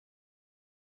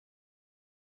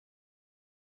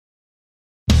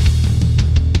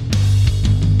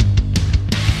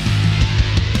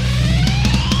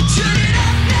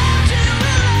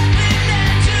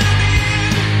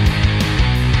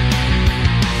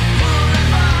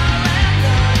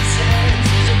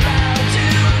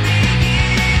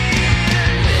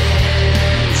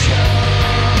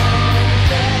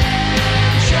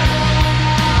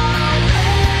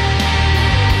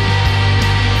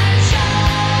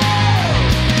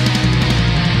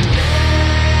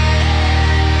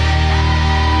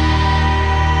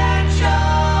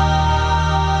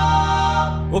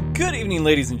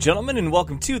evening, ladies and gentlemen, and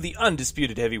welcome to the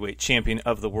undisputed heavyweight champion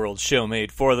of the world show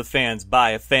made for the fans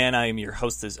by a fan. I am your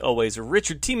host, as always,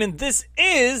 Richard Tiemann. This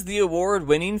is the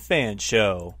award-winning Fan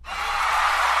Show.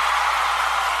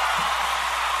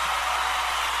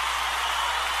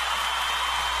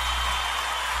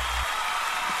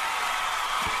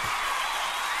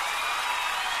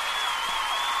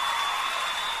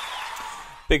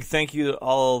 Big thank you to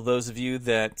all those of you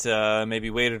that maybe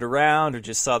waited around or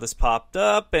just saw this popped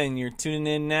up and you're tuning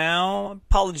in now.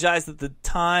 Apologize that the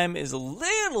time is a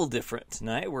little different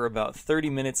tonight. We're about 30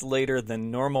 minutes later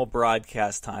than normal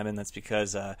broadcast time, and that's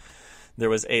because there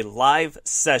was a live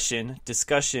session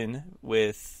discussion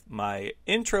with my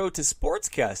intro to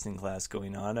sportscasting class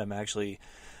going on.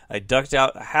 I ducked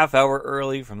out a half hour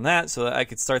early from that so that I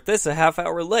could start this a half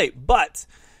hour late, but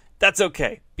that's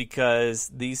okay,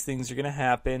 because these things are going to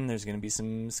happen. There's going to be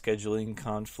some scheduling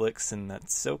conflicts, and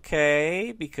that's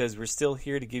okay, because we're still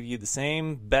here to give you the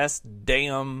same best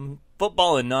damn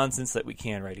football and nonsense that we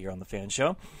can right here on the Fan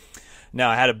Show.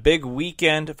 Now, I had a big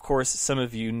weekend. Of course, some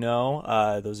of you know,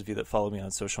 those of you that follow me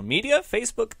on social media,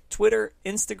 Facebook, Twitter,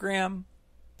 Instagram,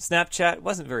 Snapchat.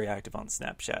 Wasn't very active on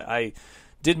Snapchat. I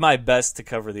did my best to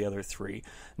cover the other three.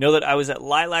 Know that I was at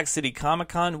Lilac City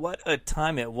Comicon. What a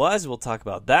time it was. We'll talk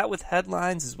about that with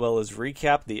headlines, as well as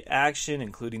recap the action,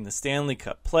 including the Stanley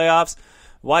Cup playoffs,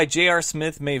 why J.R.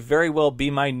 Smith may very well be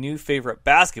my new favorite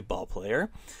basketball player,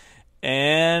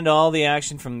 and all the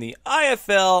action from the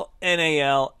IFL,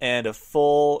 NAL, and a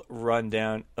full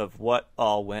rundown of what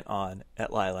all went on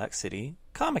at Lilac City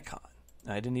Comicon.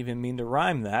 I didn't even mean to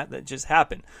rhyme that. That just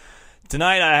happened.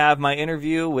 Tonight I have my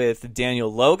interview with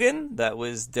Daniel Logan that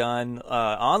was done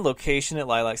on location at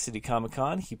Lilac City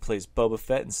Comicon. He plays Boba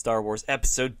Fett in Star Wars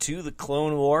Episode 2, The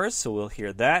Clone Wars, so we'll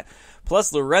hear that.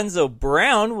 Plus, Lorenzo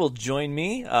Brown will join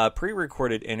me, a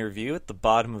pre-recorded interview at the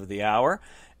bottom of the hour,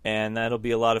 and that'll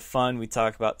be a lot of fun. We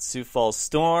talk about Sioux Falls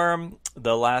Storm,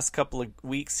 the last couple of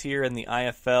weeks here in the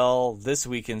IFL, this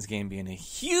weekend's game being a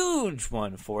huge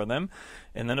one for them.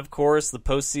 And then, of course, the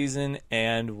postseason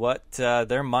and what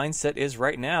their mindset is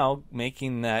right now,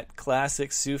 making that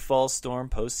classic Sioux Falls Storm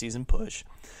postseason push.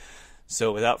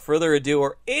 So without further ado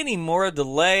or any more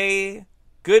delay,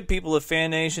 good people of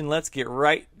Fan Nation, let's get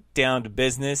right down to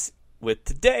business with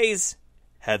today's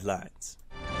headlines.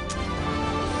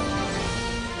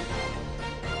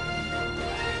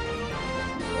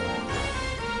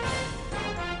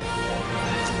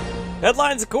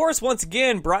 Headlines, of course, once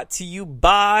again brought to you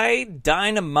by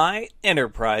Dynamite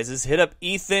Enterprises. Hit up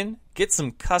Ethan, get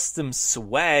some custom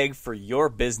swag for your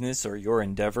business or your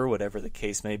endeavor, whatever the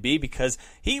case may be, because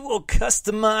he will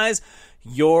customize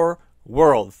your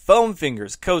world. Foam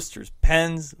fingers, coasters,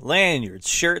 pens, lanyards,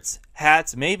 shirts,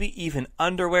 hats, maybe even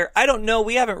underwear. I don't know.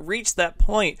 We haven't reached that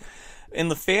point in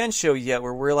the Fan Show yet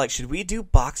where we're like, should we do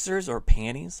boxers or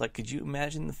panties? Like, could you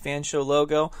imagine the Fan Show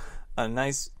logo? A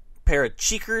nice pair of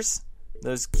cheekers.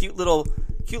 Those cute little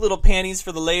panties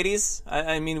for the ladies.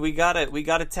 I mean, we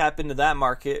gotta tap into that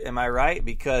market. Am I right?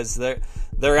 Because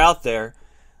they're out there.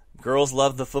 Girls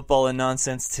love the football and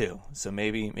nonsense too. So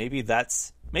maybe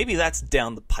that's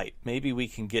down the pipe. Maybe we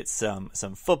can get some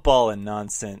football and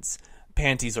nonsense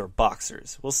panties or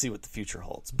boxers. We'll see what the future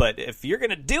holds. But if you're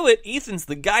gonna do it, Ethan's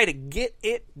the guy to get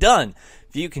it done.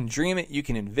 If you can dream it, you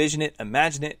can envision it,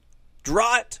 imagine it,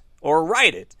 draw it, or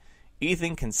write it,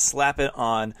 Ethan can slap it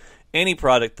on any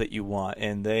product that you want,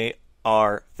 and they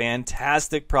are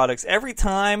fantastic products. Every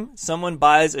time someone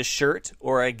buys a shirt,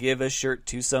 or I give a shirt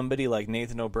to somebody like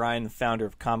Nathan O'Brien, the founder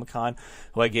of Comic-Con,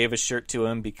 who I gave a shirt to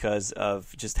him because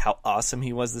of just how awesome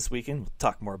he was this weekend. We'll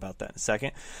talk more about that in a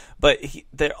second. But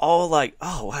they're all like,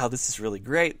 oh, wow, this is really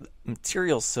great. The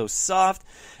material's so soft.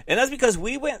 And that's because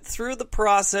we went through the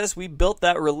process. We built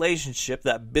that relationship,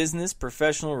 that business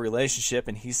professional relationship,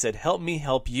 and he said, help me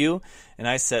help you. And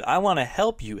I said, I want to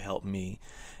help you help me.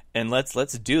 And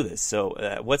let's do this.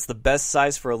 So what's the best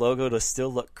size for a logo to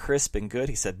still look crisp and good?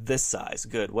 He said, this size.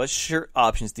 Good. What shirt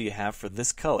options do you have for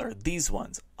this color? These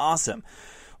ones. Awesome.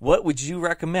 What would you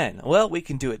recommend? Well, we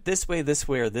can do it this way,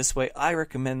 or this way. I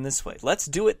recommend this way. Let's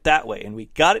do it that way. And we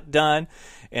got it done.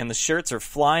 And the shirts are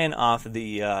flying off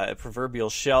the proverbial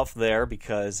shelf there,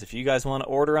 because if you guys want to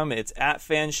order them, it's at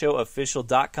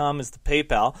fanshowofficial.com is the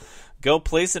PayPal. Go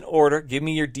place an order, give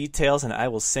me your details, and I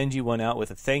will send you one out with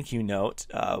a thank you note.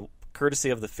 Courtesy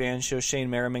of the Fan Show, Shane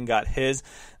Merriman got his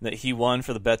that he won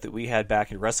for the bet that we had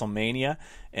back at WrestleMania,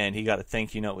 and he got a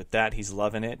thank you note with that. He's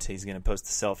loving it. He's going to post a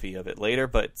selfie of it later.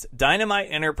 But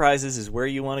Dynamite Enterprises is where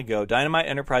you want to go.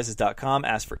 DynamiteEnterprises.com.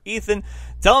 Ask for Ethan.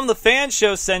 Tell him the Fan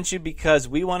Show sent you, because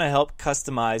we want to help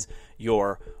customize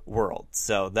your world.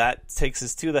 So that takes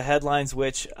us to the headlines,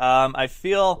 which I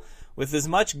feel with as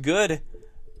much good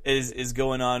is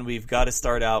going on, we've got to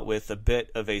start out with a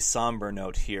bit of a somber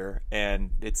note here,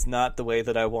 and it's not the way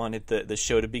that I wanted the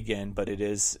show to begin, but it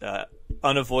is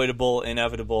unavoidable,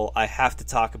 inevitable. I have to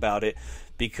talk about it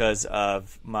because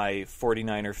of my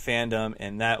 49er fandom,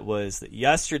 and that was that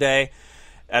yesterday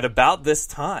at about this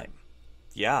time,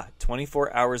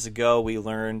 24 hours ago, we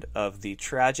learned of the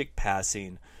tragic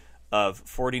passing of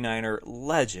 49er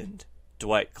legend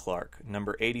Dwight Clark.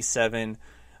 Number 87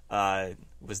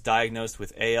 was diagnosed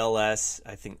with ALS,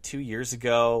 I think, 2 years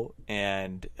ago,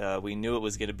 and we knew it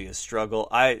was going to be a struggle.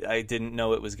 I didn't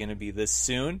know it was going to be this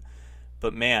soon,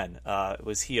 but man,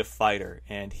 was he a fighter,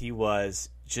 and he was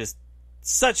just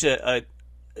such the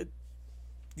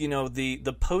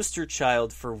poster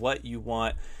child for what you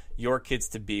want your kids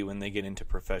to be when they get into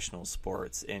professional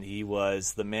sports. And he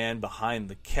was the man behind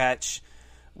the catch,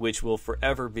 which will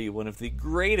forever be one of the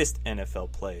greatest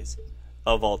NFL plays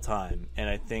of all time. And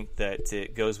I think that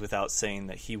it goes without saying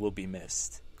that he will be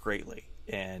missed greatly.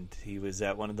 And he was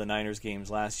at one of the Niners games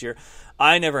last year.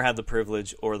 I never had the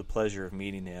privilege or the pleasure of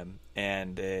meeting him,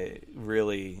 and it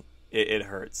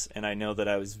hurts. And I know that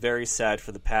I was very sad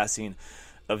for the passing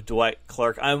of Dwight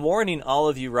Clark. I'm warning all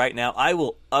of you right now, I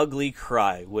will ugly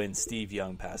cry when Steve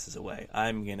Young passes away.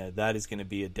 That is gonna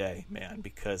be a day, man,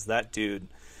 because that dude,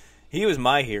 he was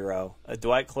my hero.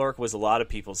 Dwight Clark was a lot of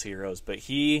people's heroes, but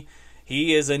he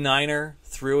is a Niner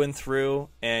through and through,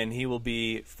 and he will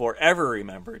be forever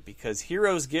remembered, because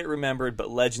heroes get remembered, but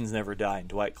legends never die, and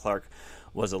Dwight Clark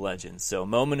was a legend. So,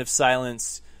 moment of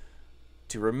silence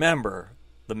to remember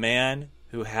the man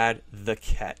who had the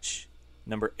catch.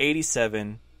 Number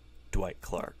 87, Dwight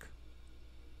Clark.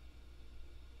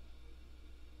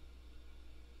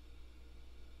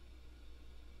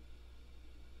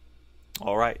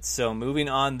 All right, so moving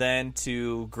on then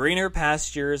to greener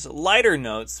pastures, lighter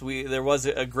notes. There was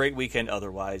a great weekend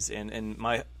otherwise, and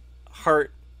my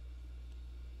heart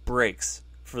breaks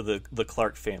for the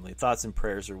Clark family. Thoughts and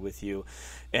prayers are with you,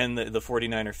 and the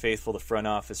 49er faithful, the front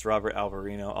office, Robert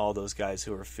Alvarino, all those guys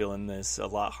who are feeling this a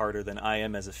lot harder than I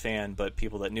am as a fan, but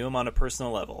people that knew him on a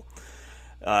personal level.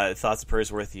 Thoughts and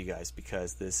prayers with you guys,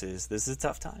 because this is a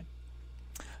tough time.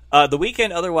 The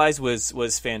weekend otherwise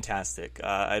was fantastic.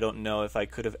 I don't know if I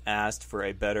could have asked for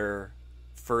a better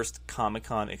first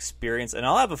Comic-Con experience, and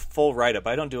I'll have a full write-up.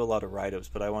 I don't do a lot of write-ups,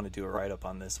 but I want to do a write-up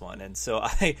on this one, and so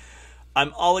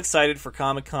I'm all excited for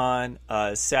Comic-Con.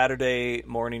 Saturday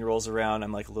morning rolls around.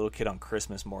 I'm like a little kid on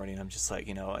Christmas morning. I'm just like,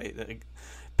 I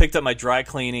picked up my dry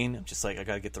cleaning. I'm just like, I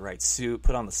got to get the right suit,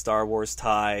 put on the Star Wars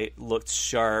tie, looked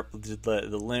sharp, did the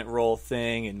lint roll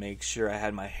thing, and make sure I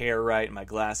had my hair right and my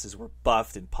glasses were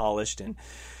buffed and polished, and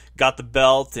got the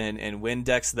belt and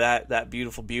Windexed that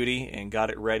beautiful beauty and got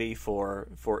it ready for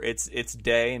its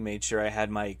day, and made sure I had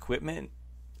my equipment,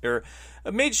 or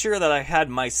made sure that I had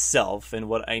myself and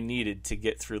what I needed to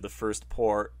get through the first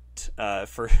portion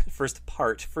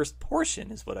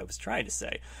is what I was trying to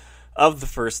say, of the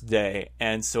first day.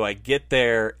 And so I get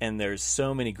there, and there's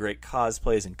so many great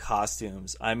cosplays and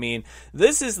costumes. I mean,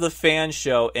 this is the fan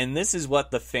show, and this is what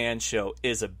the fan show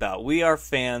is about. We are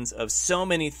fans of so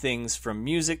many things, from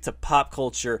music to pop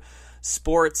culture,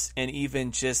 sports, and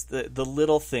even just the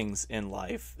little things in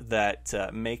life that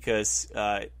make us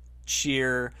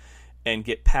cheer and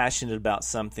get passionate about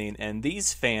something, and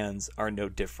these fans are no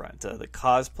different. The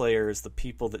cosplayers, the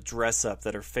people that dress up,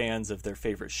 that are fans of their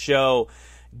favorite show,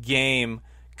 game,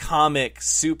 comic,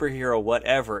 superhero,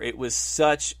 whatever. It was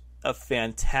such a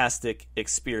fantastic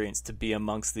experience to be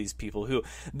amongst these people who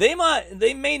they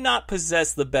may not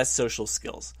possess the best social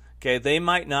skills. Okay, they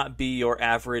might not be your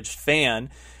average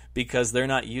fan, because they're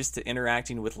not used to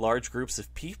interacting with large groups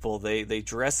of people. They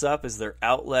dress up as their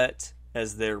outlet,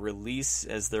 as their release,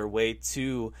 as their way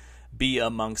to be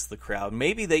amongst the crowd.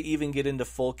 Maybe they even get into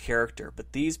full character,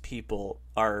 but these people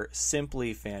are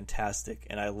simply fantastic,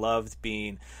 and I loved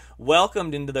being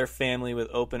welcomed into their family with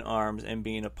open arms and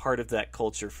being a part of that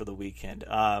culture for the weekend.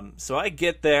 So I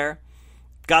get there,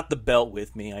 got the belt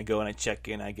with me, I go and I check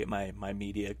in, I get my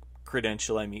media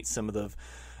credential, I meet some of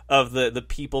the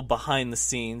people behind the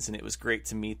scenes, and it was great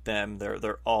to meet them.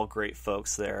 They're all great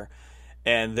folks there.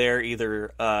 And they're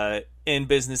either in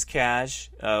business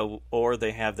cash, or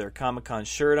they have their Comic-Con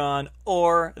shirt on,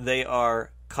 or they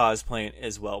are cosplaying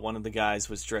as well. One of the guys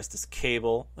was dressed as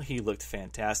Cable. He looked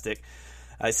fantastic.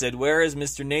 I said, "Where is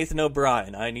Mr. Nathan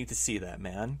O'Brien? I need to see that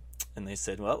man." And they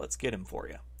said, "Well, let's get him for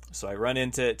you." So I run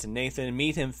into Nathan and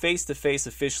meet him face-to-face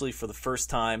officially for the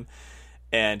first time.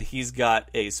 And he's got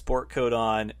a sport coat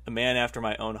on, a man after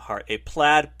my own heart, a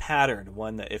plaid pattern,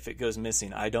 one that if it goes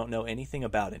missing, I don't know anything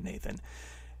about it, Nathan.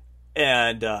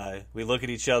 And we look at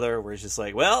each other, we're just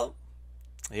like, well,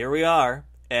 here we are,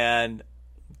 and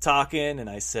talking, and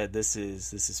I said, this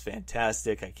is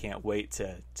fantastic. I can't wait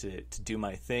to do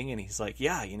my thing. And he's like,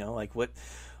 yeah, like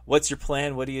what's your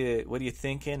plan? What are you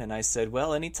thinking? And I said,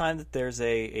 well, anytime that there's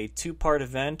a 2-part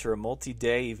event or a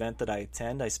multi-day event that I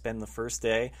attend, I spend the first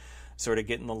day sort of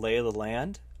getting the lay of the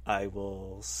land. I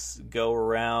will go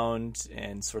around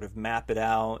and sort of map it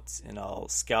out, and I'll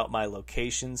scout my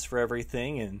locations for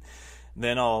everything, and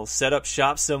then I'll set up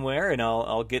shop somewhere, and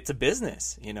I'll get to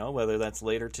business, whether that's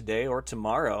later today or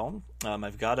tomorrow.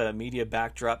 I've got a media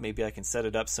backdrop. Maybe I can set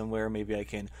it up somewhere. Maybe I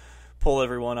can pull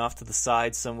everyone off to the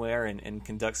side somewhere and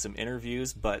conduct some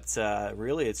interviews. But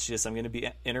really, it's just I'm going to be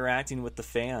interacting with the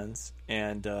fans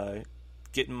and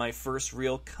getting my first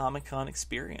real Comic-Con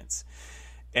experience.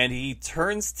 And he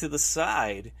turns to the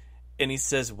side and he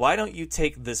says, why don't you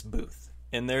take this booth?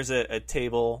 And there's a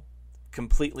table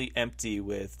completely empty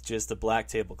with just a black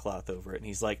tablecloth over it. And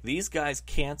he's like, these guys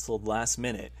canceled last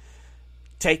minute.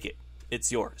 Take it.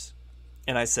 It's yours.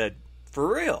 And I said,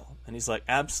 for real? And he's like,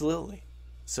 absolutely.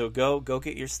 So go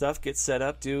get your stuff, get set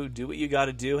up, do what you got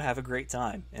to do, have a great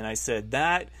time. And I said,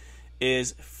 that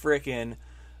is freaking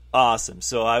awesome.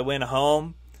 So I went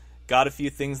home, got a few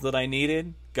things that I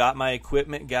needed, got my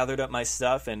equipment, gathered up my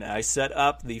stuff, and I set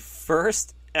up the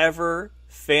first ever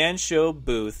fan show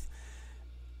booth,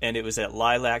 and it was at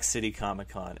Lilac City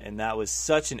Comicon, and that was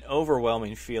such an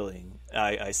overwhelming feeling.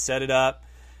 I set it up,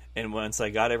 and once I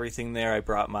got everything there, I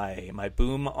brought my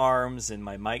boom arms and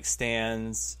my mic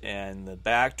stands and the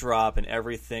backdrop and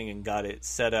everything and got it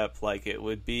set up like it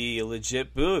would be a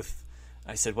legit booth.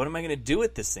 I said, what am I going to do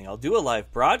with this thing? I'll do a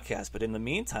live broadcast, but in the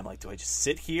meantime, do I just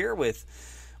sit here with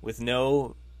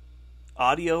no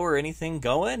audio or anything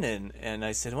going? And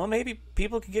I said, well, maybe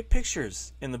people can get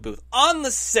pictures in the booth on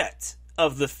the set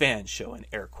of the fan show, in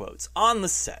air quotes, on the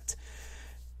set.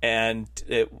 And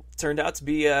it turned out to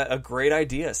be a great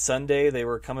idea. Sunday, they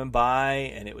were coming by,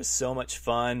 and it was so much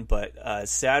fun. But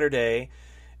Saturday,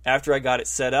 after I got it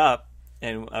set up,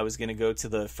 and I was going to go to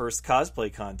the first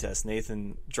cosplay contest,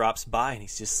 Nathan drops by, and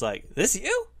he's just like, this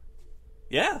you?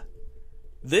 Yeah.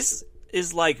 This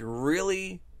is like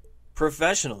really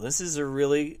professional. This is a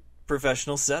really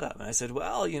professional setup. And I said,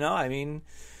 well,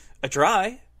 I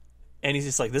try. And he's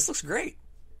just like, this looks great.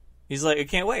 He's like, I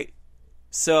can't wait.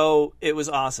 So it was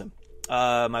awesome.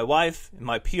 My wife,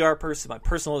 my PR person, my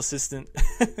personal assistant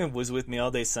was with me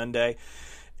all day Sunday.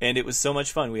 And it was so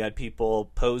much fun. We had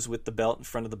people pose with the belt in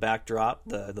front of the backdrop.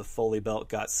 The Foley belt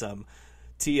got some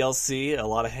TLC, a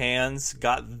lot of hands,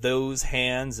 got those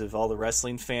hands of all the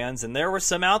wrestling fans. And there were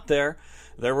some out there.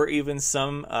 There were even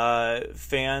some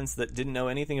fans that didn't know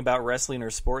anything about wrestling or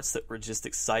sports that were just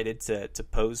excited to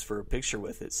pose for a picture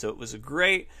with it. So it was a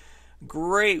great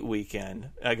weekend.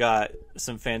 I got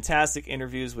some fantastic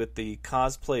interviews with the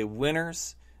cosplay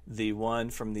winners, the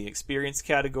one from the experience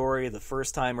category, the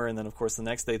first timer, and then of course the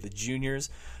next day the juniors.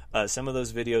 Some of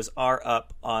those videos are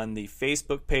up on the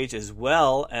Facebook page as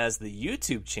well as the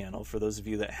YouTube channel. For those of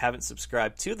you that haven't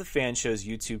subscribed to the Fan Show's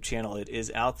YouTube channel, it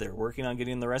is out there. Working on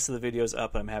getting the rest of the videos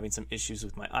up. I'm having some issues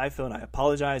with my iPhone. I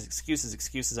apologize.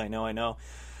 Excuses. I know.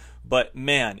 But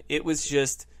man, it was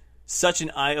just such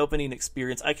an eye-opening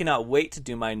experience. I cannot wait to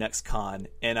do my next con,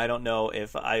 and I don't know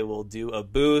if I will do a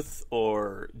booth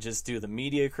or just do the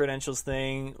media credentials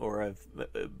thing, or if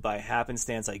by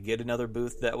happenstance I get another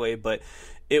booth that way, but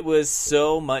it was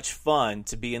so much fun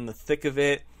to be in the thick of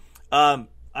it.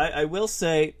 I will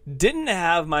say, didn't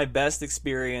have my best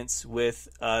experience with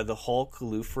the Hulk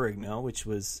Lou Ferrigno, which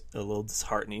was a little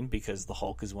disheartening because the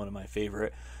Hulk is one of my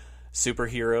favorite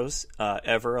superheroes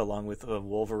ever, along with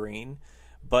Wolverine.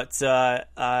 But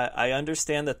I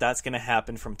understand that that's going to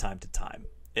happen from time to time.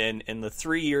 And in the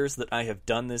 3 years that I have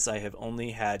done this, I have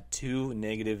only had 2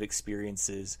 negative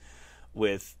experiences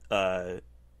with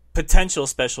potential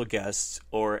special guests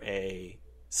or a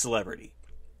celebrity.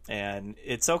 And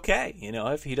it's okay.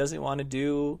 If he doesn't want to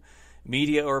do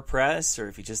media or press, or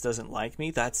if he just doesn't like me,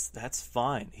 that's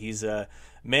fine. He's a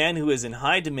man who is in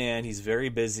high demand. He's very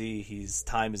busy. His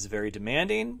time is very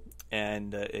demanding.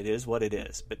 And it is what it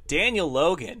is. But Daniel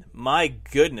Logan, my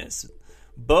goodness,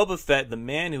 Boba Fett, the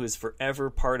man who is forever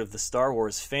part of the Star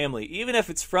Wars family, even if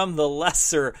it's from the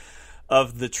lesser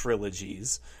of the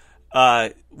trilogies,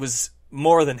 was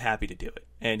more than happy to do it.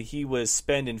 And he was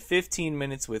spending 15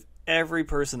 minutes with every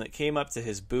person that came up to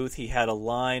his booth. He had a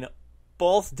line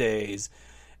both days,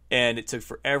 and it took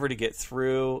forever to get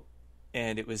through.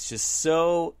 And it was just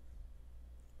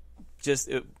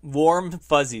warm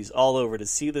fuzzies all over to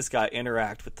see this guy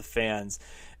interact with the fans.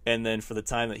 And then for the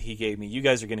time that he gave me, you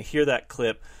guys are going to hear that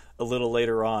clip a little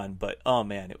later on. But, oh,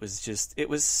 man, it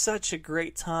was such a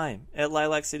great time at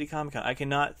Lilac City Comicon. I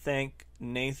cannot thank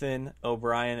Nathan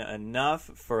O'Brien enough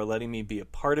for letting me be a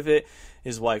part of it.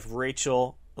 His wife,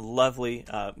 Rachel, lovely,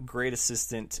 great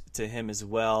assistant to him as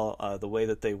well. The way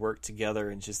that they work together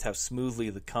and just how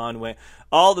smoothly the con went.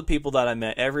 All the people that I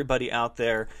met, everybody out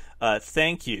there,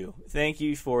 thank you. Thank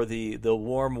you for the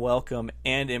warm welcome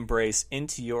and embrace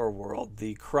into your world.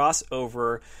 The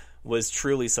crossover was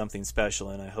truly something special,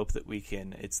 and I hope that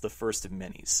it's the first of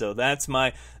many. So that's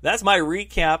my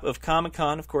recap of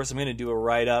Comic-Con. Of course, I'm going to do a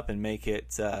write-up and make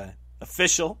it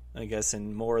official, I guess,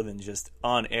 and more than just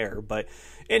on air. But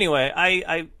anyway,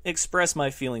 I express my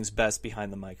feelings best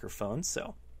behind the microphone,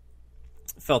 so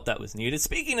felt that was needed.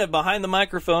 Speaking of behind the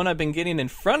microphone, I've been getting in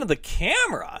front of the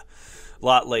camera a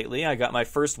lot lately. I got my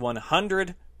first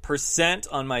 100%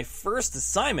 on my first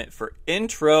assignment for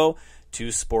Intro to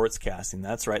Sportscasting.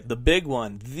 That's right, the big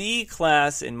one. The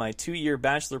class in my 2-year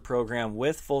bachelor program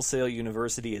with Full Sail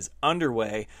University is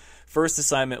underway. First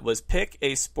assignment was pick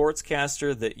a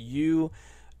sportscaster that you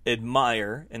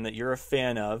admire and that you're a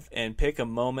fan of, and pick a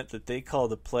moment that they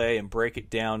called a play and break it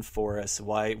down for us,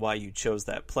 why you chose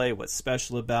that play, what's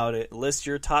special about it. List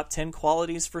your top 10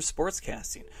 qualities for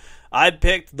sportscasting. I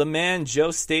picked the man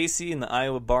Joe Stacy and the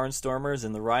Iowa Barnstormers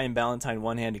and the Ryan Ballantyne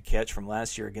one-handed catch from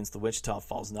last year against the Wichita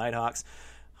Falls Nighthawks.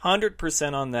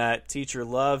 100% on that. Teacher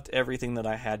loved everything that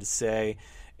I had to say,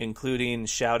 including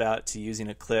shout out to using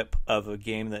a clip of a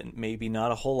game that maybe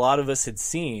not a whole lot of us had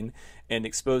seen and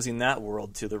exposing that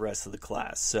world to the rest of the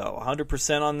class. So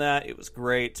 100% on that. It was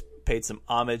great. Paid some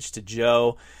homage to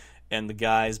Joe and the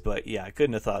guys, but yeah, I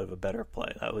couldn't have thought of a better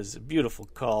play. That was a beautiful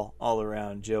call all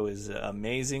around. Joe is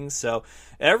amazing. So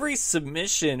every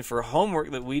submission for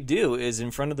homework that we do is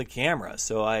in front of the camera,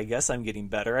 so I guess I'm getting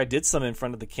better. I did some in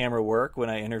front of the camera work when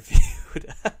I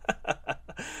interviewed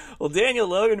well, Daniel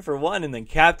Logan for one, and then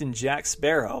Captain Jack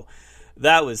Sparrow.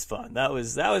 That was fun. That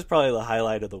was probably the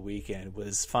highlight of the weekend,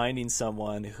 was finding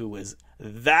someone who was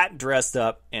that dressed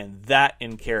up and that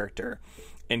in character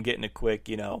and getting a quick,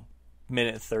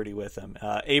 minute 30 with them.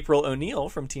 April O'Neil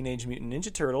from Teenage Mutant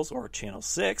Ninja Turtles, or Channel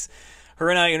 6, her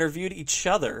and I interviewed each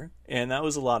other, and that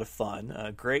was a lot of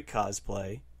fun. Great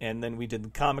cosplay. And then we did the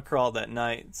comic crawl that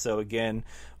night. So again,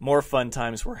 more fun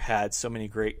times were had. So many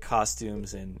great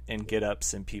costumes and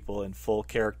get-ups and people in full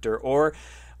character, or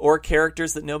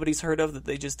characters that nobody's heard of, that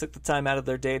they just took the time out of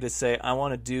their day to say, I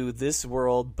want to do this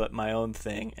world but my own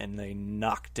thing, and they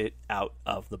knocked it out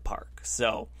of the park.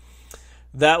 So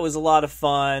that was a lot of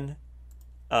fun.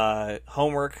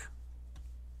 Homework,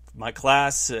 my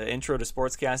class, Intro to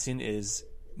Sportscasting, is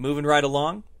moving right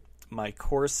along. My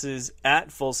courses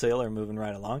at Full Sail are moving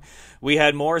right along. We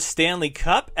had more Stanley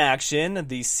Cup action.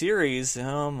 The series,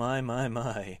 oh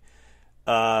my.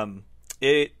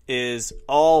 It is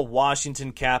all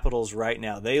Washington Capitals right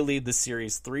now. They lead the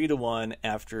series 3-1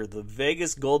 after the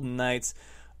Vegas Golden Knights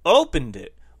opened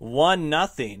it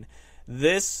 1-0.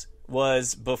 This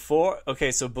was before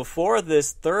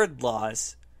this third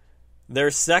loss.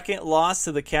 Their second loss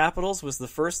to the Capitals was the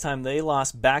first time they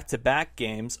lost back-to-back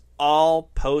games, all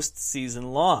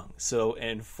postseason long. So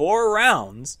in 4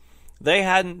 rounds, they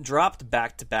hadn't dropped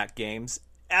back-to-back games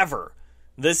ever.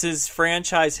 This is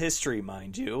franchise history,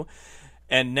 mind you.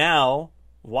 And now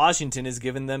Washington has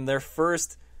given them their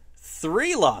first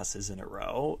 3 losses in a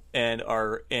row and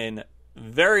are in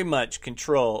very much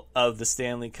control of the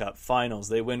Stanley Cup Finals.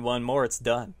 They win one more, it's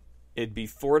done. It'd be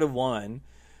 4-1.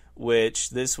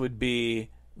 Which this would be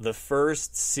the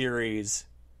first series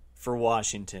for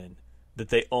Washington that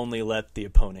they only let the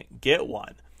opponent get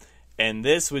one. And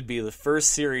this would be the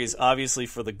first series, obviously,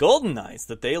 for the Golden Knights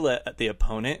that they let the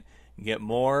opponent get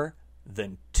more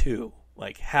than 2.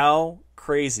 Like, how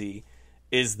crazy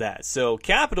is that? So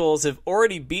Capitals have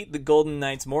already beat the Golden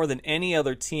Knights more than any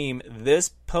other team this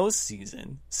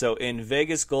postseason. So in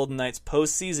Vegas Golden Knights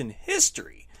postseason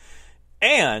history.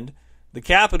 And the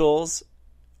Capitals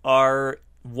are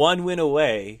 1 win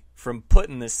away from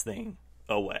putting this thing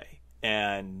away.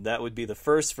 And that would be the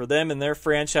first for them in their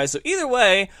franchise. So either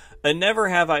way, a Never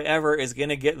Have I Ever is going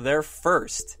to get their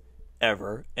first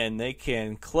ever, and they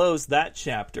can close that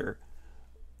chapter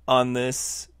on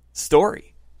this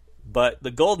story. But the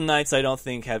Golden Knights, I don't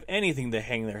think, have anything to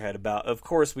hang their head about. Of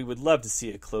course, we would love to see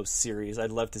a close series.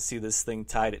 I'd love to see this thing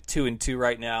tied at 2-2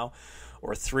 right now,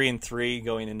 or 3-3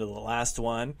 going into the last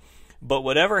one. But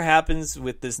whatever happens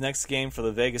with this next game for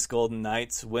the Vegas Golden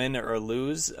Knights, win or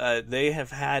lose, they have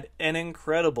had an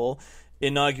incredible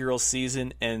inaugural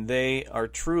season, and they are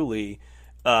truly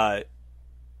the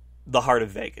heart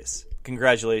of Vegas.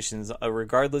 Congratulations.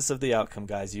 Regardless of the outcome,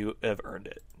 guys, you have earned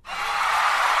it.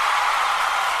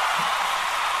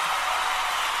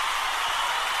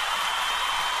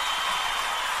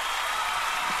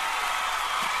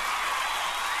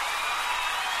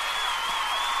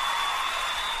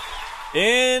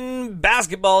 In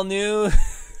basketball news,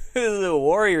 the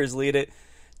Warriors lead it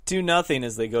 2-0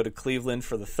 as they go to Cleveland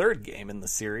for the third game in the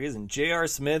series, and J.R.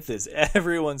 Smith is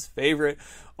everyone's favorite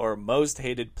or most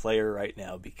hated player right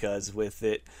now because with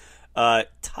it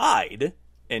tied,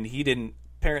 and he didn't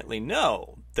apparently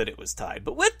know that it was tied,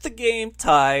 but with the game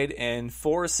tied and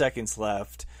 4 seconds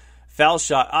left, foul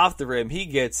shot off the rim, he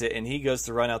gets it, and he goes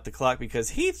to run out the clock because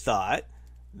he thought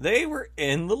they were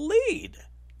in the lead.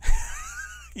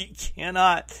 You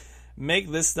cannot make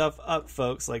this stuff up,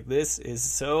 folks. Like, this is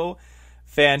so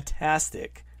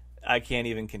fantastic. I can't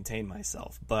even contain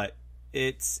myself, but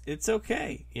it's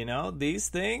okay. You know, these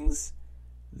things,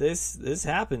 this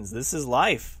happens. This is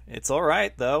life. It's all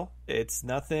right, though. It's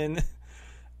nothing.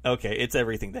 Okay, it's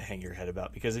everything to hang your head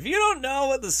about, because if you don't know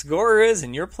what the score is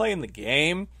and you're playing the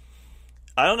game,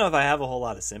 I don't know if I have a whole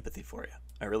lot of sympathy for you.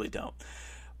 I really don't.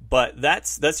 But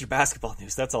that's your basketball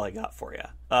news. That's all I got for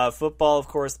you. Football, of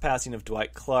course, the passing of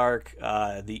Dwight Clark.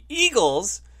 The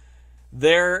Eagles,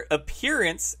 their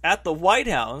appearance at the White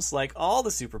House, like all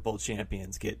the Super Bowl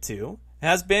champions get to,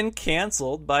 has been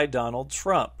canceled by Donald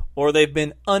Trump. Or they've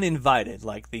been uninvited,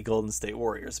 like the Golden State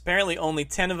Warriors. Apparently only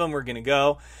 10 of them were going to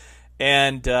go.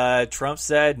 And Trump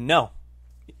said, no,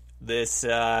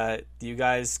 you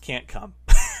guys can't come.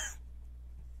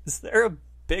 Is there a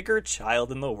bigger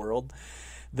child in the world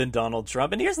than Donald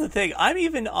Trump? And here's the thing, I'm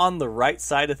even on the right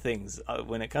side of things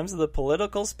when it comes to the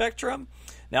political spectrum.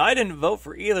 Now, I didn't vote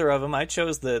for either of them. I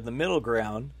chose the middle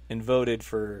ground and voted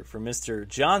for Mr.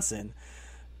 Johnson.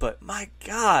 But my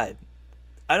God,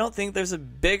 I don't think there's a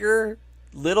bigger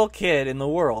little kid in the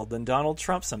world than Donald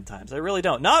Trump sometimes. I really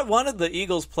don't. Not one of the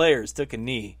Eagles players took a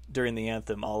knee during the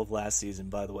anthem all of last season,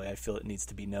 by the way. I feel it needs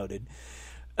to be noted.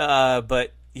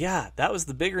 But yeah, that was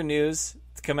the bigger news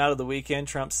to come out of the weekend.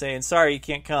 Trump saying, sorry, you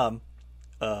can't come.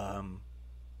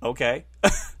 Okay.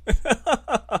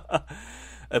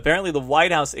 Apparently, the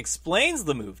White House explains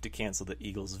the move to cancel the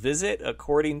Eagles' visit,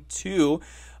 according to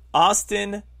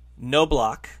Austin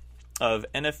Knobloch of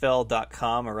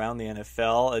NFL.com around the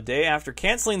NFL. A day after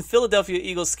canceling the Philadelphia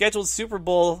Eagles' scheduled Super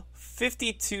Bowl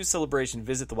 52 celebration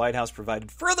visit, the White House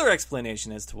provided further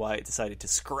explanation as to why it decided to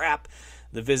scrap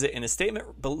the visit in a statement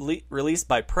released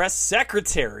by Press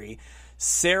Secretary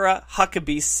Sarah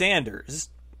Huckabee Sanders.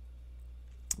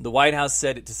 The White House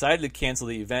said it decided to cancel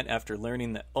the event after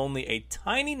learning that only a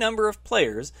tiny number of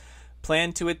players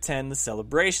planned to attend the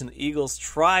celebration. The Eagles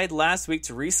tried last week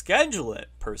to reschedule it,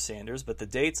 per Sanders, but the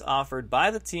dates offered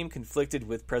by the team conflicted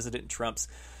with President Trump's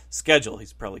schedule.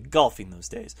 He's probably golfing those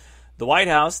days. The White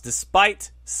House,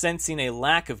 despite sensing a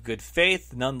lack of good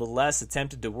faith, nonetheless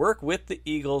attempted to work with the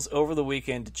Eagles over the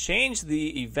weekend to change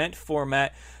the event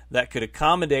format that could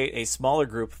accommodate a smaller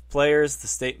group of players. The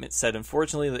statement said,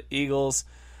 unfortunately, the Eagles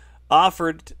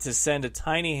offered to send a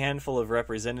tiny handful of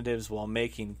representatives while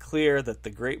making clear that the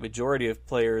great majority of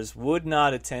players would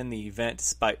not attend the event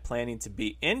despite planning to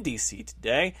be in D.C.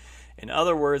 today. In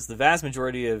other words, the vast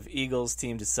majority of Eagles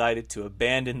team decided to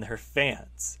abandon their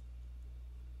fans.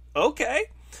 Okay.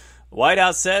 White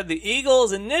House said the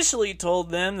Eagles initially told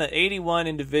them that 81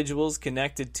 individuals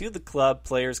connected to the club,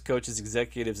 players, coaches,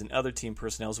 executives, and other team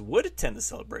personnel would attend the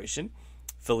celebration.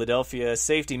 Philadelphia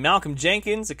safety Malcolm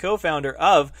Jenkins, a co-founder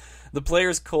of the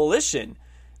Players Coalition,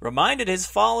 reminded his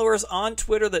followers on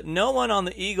Twitter that no one on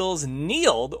the Eagles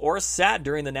kneeled or sat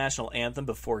during the national anthem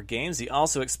before games. He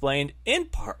also explained, in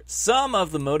part, some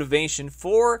of the motivation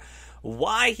for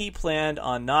why he planned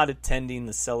on not attending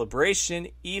the celebration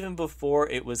even before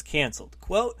it was canceled.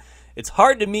 Quote, it's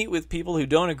hard to meet with people who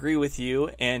don't agree with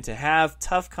you and to have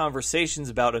tough conversations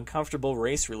about uncomfortable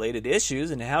race-related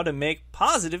issues and how to make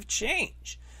positive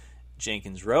change.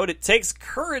 Jenkins wrote, it takes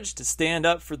courage to stand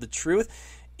up for the truth,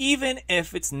 even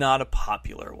if it's not a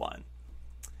popular one.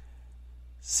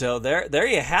 So there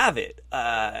you have it.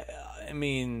 I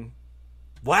mean,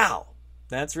 wow.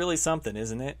 That's really something,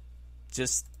 isn't it?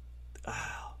 Just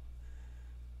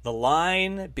the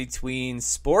line between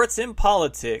sports and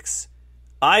politics,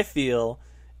 I feel,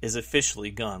 is officially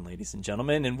gone, ladies and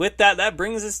gentlemen. And with that, that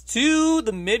brings us to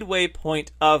the midway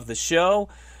point of the show,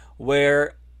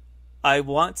 where I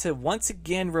want to once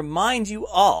again remind you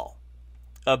all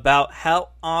about how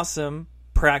awesome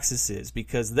Praxis is,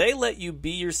 because they let you be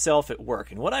yourself at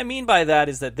work. And what I mean by that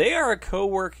is that they are a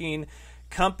co-working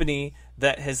company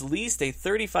that has leased a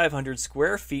 3,500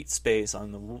 square feet space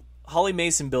on the Holly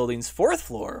Mason Building's 4th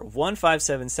floor of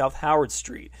 157 South Howard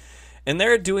Street. And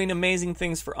they're doing amazing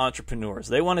things for entrepreneurs.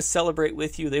 They want to celebrate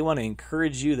with you. They want to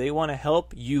encourage you. They want to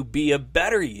help you be a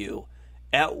better you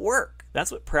at work.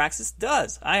 That's what Praxis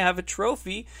does. I have a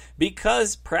trophy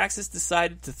because Praxis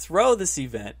decided to throw this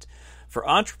event for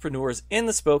entrepreneurs in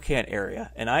the Spokane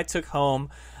area, and I took home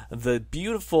the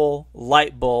beautiful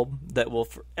light bulb that will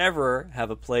forever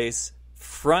have a place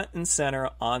front and center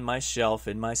on my shelf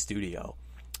in my studio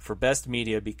for Best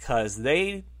Media, because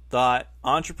they thought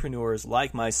entrepreneurs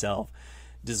like myself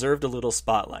deserved a little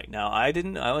spotlight. Now, I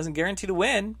wasn't guaranteed to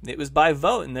win. It was by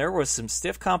vote, and there was some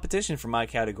stiff competition for my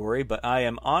category, but I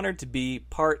am honored to be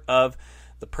part of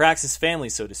the Praxis family,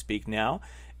 so to speak, now.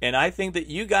 And I think that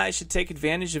you guys should take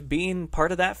advantage of being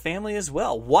part of that family as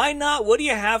well. Why not? What do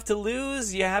you have to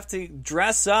lose? You have to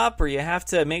dress up, or you have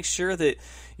to make sure that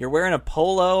you're wearing a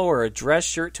polo or a dress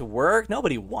shirt to work.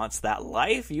 Nobody wants that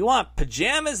life. You want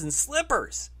pajamas and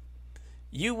slippers.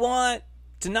 You want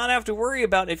to not have to worry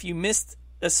about if you missed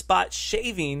a spot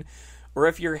shaving or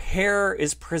if your hair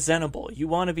is presentable. You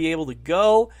want to be able to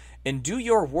go and do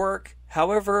your work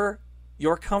however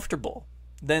you're comfortable.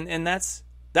 And that's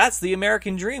the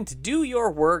American dream, to do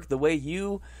your work the way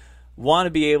you want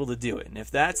to be able to do it. And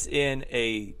if that's in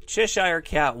a Cheshire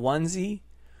Cat onesie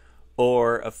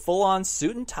or a full-on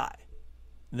suit and tie,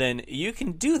 then you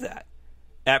can do that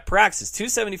at Praxis.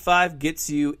 $275 gets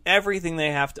you everything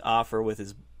they have to offer,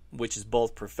 which is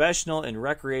both professional and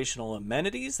recreational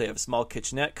amenities. They have a small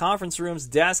kitchenette, conference rooms,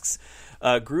 desks,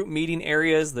 group meeting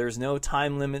areas. There's no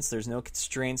time limits. There's no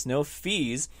constraints, no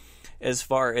fees as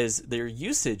far as their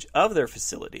usage of their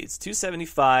facilities.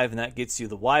 $275, and that gets you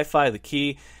the Wi-Fi, the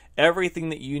key, everything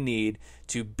that you need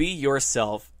to be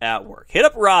yourself at work. Hit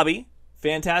up Robbie,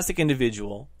 fantastic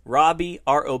individual, Robbie,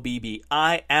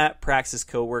 R-O-B-B-I, at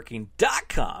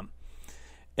praxiscoworking.com,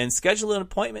 and schedule an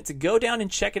appointment to go down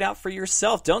and check it out for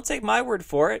yourself. Don't take my word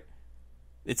for it.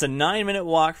 It's a 9-minute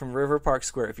walk from River Park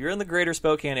Square. If you're in the greater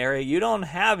Spokane area, you don't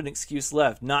have an excuse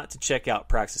left not to check out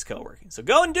Praxis Co-working. So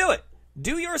go and do it.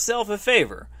 Do yourself a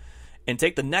favor and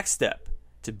take the next step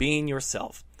to being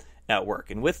yourself at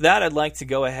work. And with that, I'd like to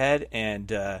go ahead and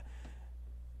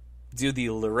do the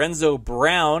Lorenzo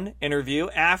Brown interview.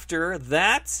 After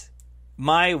that,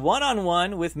 my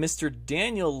one-on-one with Mr.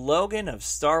 Daniel Logan of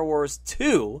Star Wars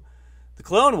 2, The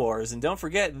Clone Wars. And don't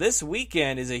forget, this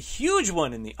weekend is a huge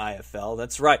one in the IFL.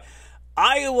 That's right.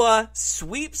 Iowa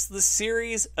sweeps the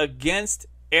series against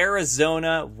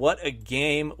Arizona. What a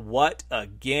game. What a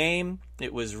game.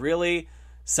 It was really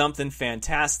something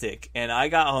fantastic. And I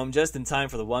got home just in time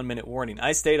for the 1-minute warning.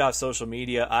 I stayed off social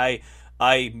media. I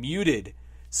muted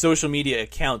social media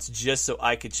accounts just so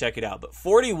I could check it out. But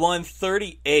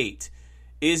 41-38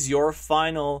 is your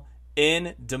final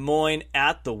in Des Moines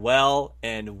at the Well.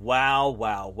 And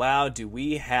wow, do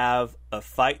we have a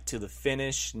fight to the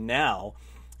finish now.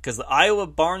 Because the Iowa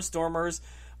Barnstormers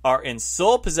are in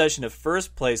sole possession of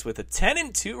first place with a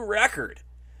 10-2 record.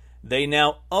 They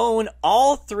now own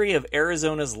all 3 of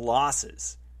Arizona's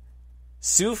losses.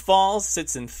 Sioux Falls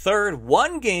sits in third,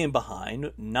 1 game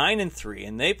behind, 9-3,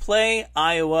 and they play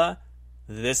Iowa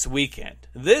this weekend.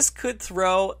 This could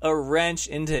throw a wrench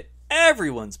into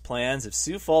everyone's plans if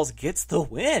Sioux Falls gets the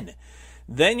win.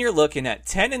 Then you're looking at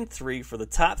 10-3 for the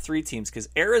top 3 teams, because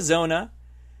Arizona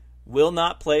will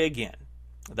not play again.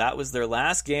 That was their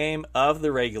last game of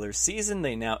the regular season.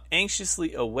 They now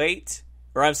anxiously await,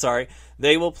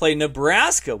 they will play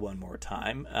Nebraska one more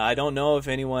time. I don't know if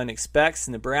anyone expects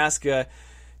Nebraska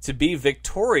to be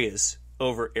victorious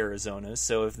over Arizona.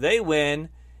 So if they win,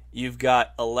 you've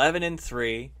got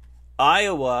 11-3.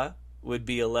 Iowa would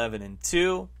be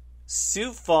 11-2.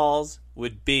 Sioux Falls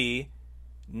would be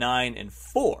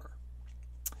 9-4.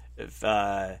 If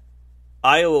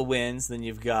Iowa wins, then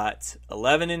you've got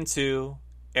 11-2.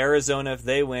 Arizona, if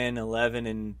they win,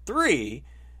 11-3,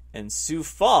 and Sioux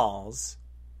Falls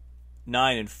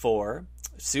 9-4.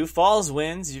 If Sioux Falls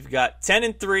wins, you've got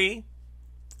 10-3.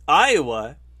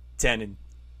 Iowa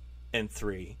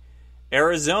 10-3.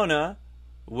 Arizona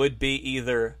would be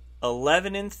either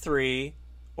 11-3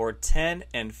 or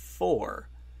 10-4.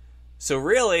 So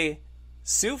really,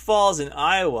 Sioux Falls and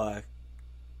Iowa,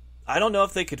 I don't know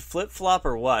if they could flip-flop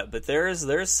or what, but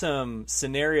there's some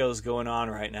scenarios going on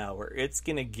right now where it's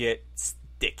going to get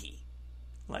sticky.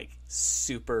 Like,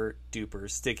 super-duper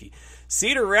sticky.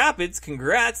 Cedar Rapids,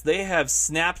 congrats. They have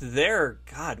snapped their,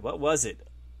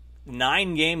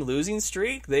 9-game losing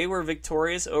streak. They were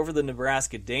victorious over the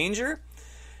Nebraska Danger,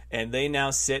 and they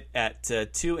now sit at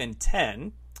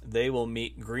 2-10. They will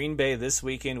meet Green Bay this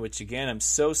weekend, which, again, I'm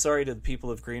so sorry to the people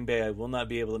of Green Bay. I will not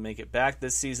be able to make it back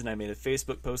this season. I made a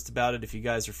Facebook post about it. If you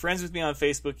guys are friends with me on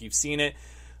Facebook, you've seen it.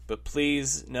 But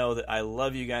please know that I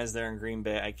love you guys there in Green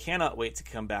Bay. I cannot wait to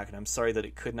come back, and I'm sorry that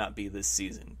it could not be this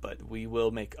season. But we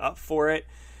will make up for it,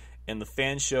 and the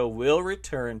fan show will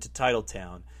return to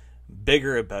Titletown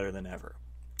bigger and better than ever.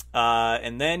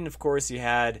 And then, of course, you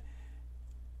had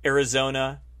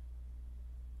Arizona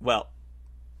well,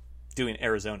 doing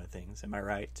Arizona things. Am I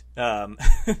right?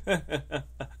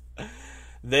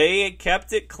 They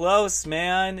kept it close,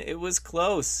 man. It was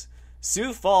close.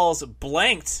 Sioux Falls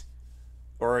blanked,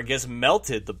 or I guess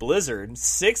melted, the Blizzard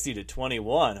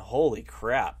 60-21. Holy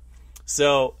crap.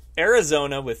 So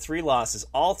Arizona with 3 losses,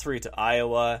 all 3 to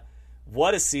Iowa.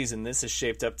 What a season this has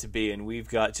shaped up to be, and we've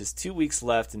got just 2 weeks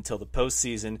left until the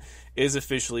postseason is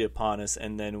officially upon us,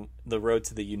 and then the road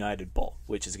to the United Bowl,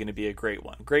 which is going to be a great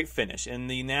one. Great finish. In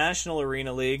the National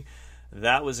Arena League,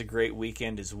 that was a great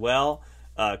weekend as well.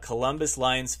 Columbus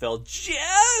Lions fell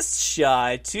just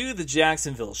shy to the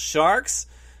Jacksonville Sharks.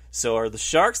 So are the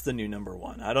Sharks the new number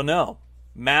 1? I don't know.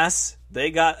 Mass, they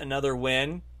got another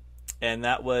win, and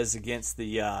that was against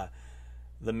the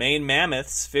Maine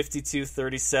Mammoths,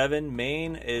 52-37.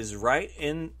 Maine is right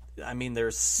in, I mean,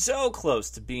 they're so close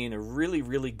to being a really,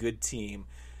 really good team.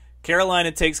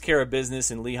 Carolina takes care of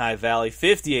business in Lehigh Valley,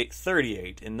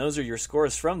 58-38. And those are your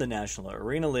scores from the National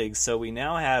Arena League. So we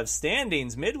now have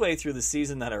standings midway through the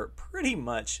season that are pretty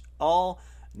much all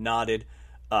knotted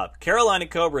up. Carolina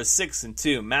Cobras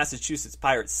 6-2, Massachusetts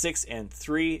Pirates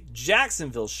 6-3,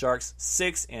 Jacksonville Sharks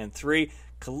 6-3,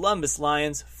 Columbus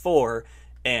Lions 4-2.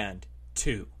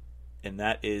 And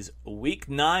that is Week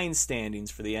 9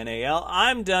 standings for the NAL.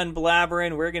 I'm done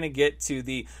blabbering. We're going to get to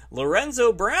the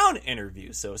Lorenzo Brown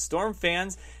interview. So Storm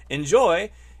fans, enjoy.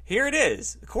 Here it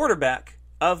is, the quarterback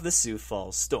of the Sioux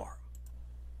Falls Storm.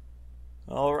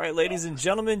 All right, ladies and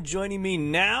gentlemen, joining me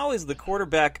now is the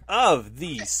quarterback of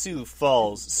the Sioux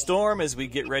Falls Storm as we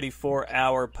get ready for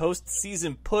our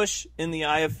postseason push in the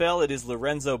IFL. It is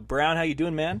Lorenzo Brown. How you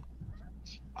doing, man?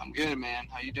 I'm good, man.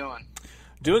 How you doing?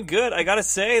 Doing good. I got to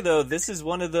say, though, this is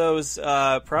one of those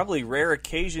probably rare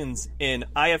occasions in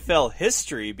IFL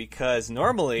history because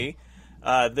normally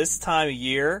this time of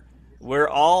year, we're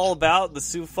all about the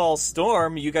Sioux Falls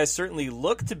Storm. You guys certainly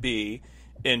look to be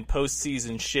in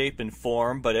postseason shape and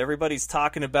form, but everybody's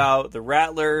talking about the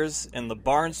Rattlers and the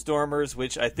Barnstormers,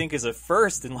 which I think is a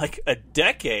first in like a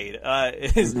decade.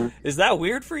 Is that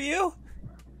weird for you?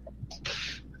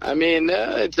 I mean,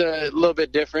 it's a little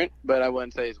bit different, but I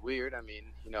wouldn't say it's weird. I mean,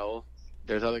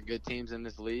 there's other good teams in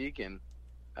this league, and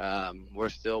we're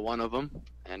still one of them.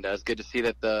 And it's good to see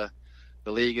that the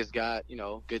league has got,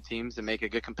 good teams to make a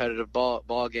good competitive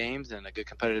ball games and a good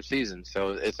competitive season.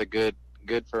 So it's a good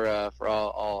for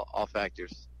all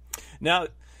factors. Now,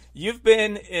 you've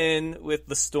been in with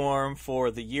the Storm for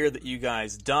the year that you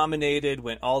guys dominated,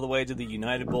 went all the way to the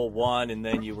United Bowl, won, and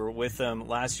then you were with them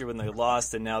last year when they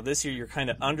lost, and now this year you're kind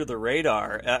of under the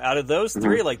radar. Out of those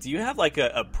three, do you have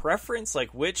a preference,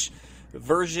 which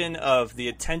version of the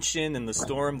attention and the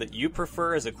Storm that you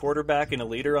prefer as a quarterback and a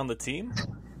leader on the team?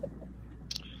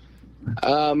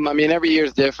 I mean, every year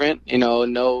is different.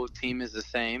 No team is the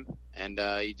same, and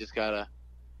you just gotta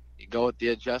go with the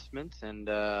adjustments. And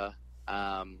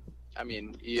I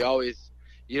mean, you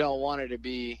don't want it to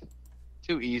be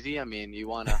too easy. I mean, you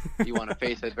wanna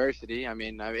face adversity. I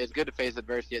mean, it's good to face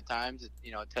adversity at times.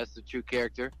 It tests the true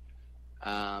character.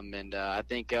 And I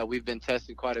think we've been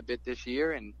tested quite a bit this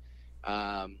year, and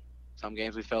some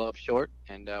games we fell up short,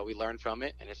 and we learned from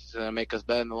it, and it's just gonna make us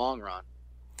better in the long run.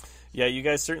 Yeah, you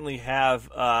guys certainly have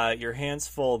your hands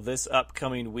full this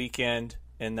upcoming weekend,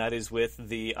 and that is with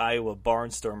the Iowa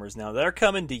Barnstormers. Now, they're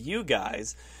coming to you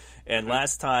guys, and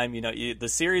last time, the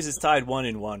series is tied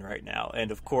 1-1 right now.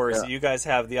 And, of course, you guys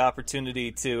have the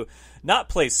opportunity to not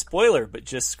play spoiler, but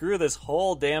just screw this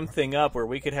whole damn thing up where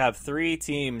we could have 3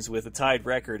 teams with a tied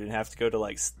record and have to go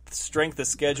to, strength of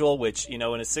schedule, which, in a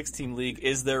 6-team league,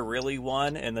 is there really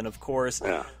one? And then, of course,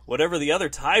 whatever the other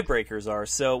tiebreakers are.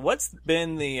 So what's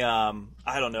been the,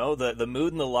 the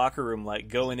mood in the locker room like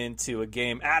going into a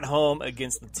game at home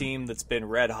against the team that's been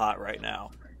red hot right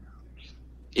now?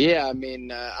 Yeah, I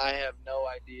mean, I have no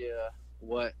idea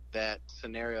what that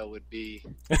scenario would be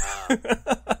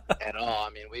at all. I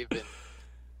mean,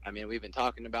 we've been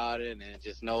talking about it, and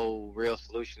just no real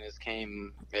solution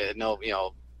came.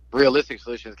 Realistic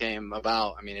solutions came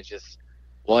about. I mean, it's just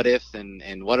what ifs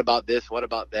and what about this, what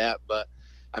about that. But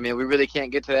I mean, we really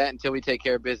can't get to that until we take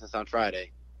care of business on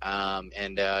Friday.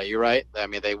 And you're right. I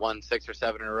mean, they won 6 or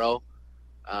 7 in a row.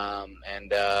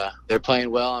 And they're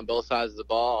playing well on both sides of the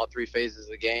ball, all 3 phases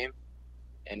of the game,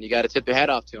 and you got to tip your hat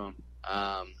off to them.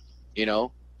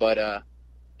 But at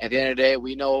the end of the day,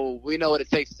 we know what it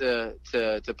takes to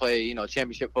play,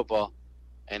 championship football,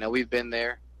 and we've been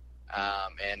there.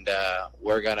 And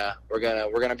we're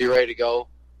gonna be ready to go.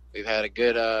 We've had a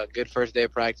good first day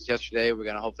of practice yesterday. We're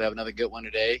gonna hopefully have another good one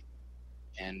today,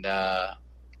 and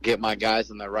get my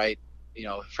guys in the right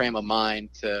frame of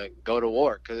mind to go to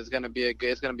war, because it's going to be a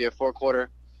 4-quarter,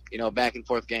 back and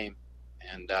forth game,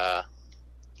 And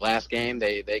last game,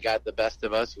 they got the best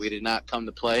of us. We did not come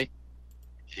to play,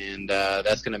 and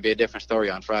that's going to be a different story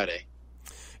on Friday.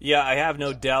 Yeah, I have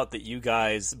no doubt that you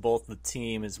guys, both the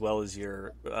team as well as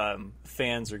your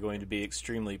fans, are going to be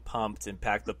extremely pumped and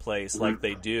pack the place like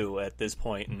they do at this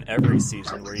point in every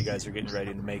season where you guys are getting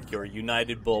ready to make your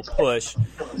United Bowl push.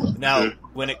 Now,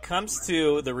 when it comes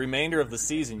to the remainder of the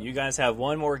season, you guys have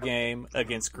one more game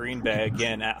against Green Bay,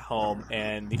 again at home,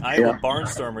 and the Iowa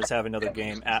Barnstormers have another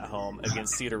game at home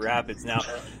against Cedar Rapids. Now,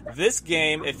 this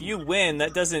game, if you win,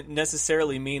 that doesn't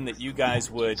necessarily mean that you guys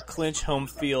would clinch home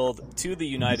field to the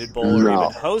United Bowl or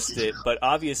even host it, but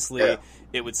obviously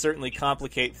it would certainly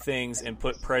complicate things and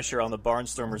put pressure on the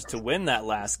Barnstormers to win that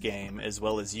last game as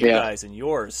well as you guys and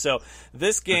yours. So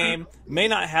this game may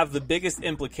not have the biggest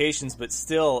implications, but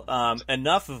still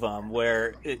enough of them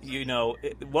where,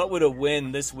 what would a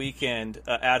win this weekend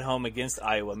at home against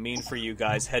Iowa mean for you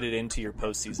guys headed into your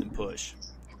postseason push?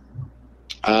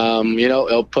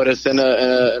 It'll put us in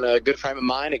a good frame of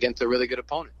mind against a really good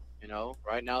opponent.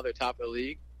 Right now they're top of the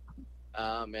league.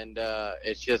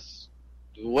 It's just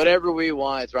whatever we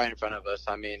want, it's right in front of us.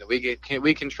 I mean, we can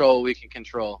control.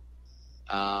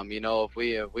 If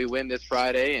we win this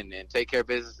Friday and take care of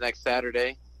business next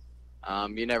Saturday,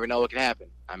 you never know what can happen.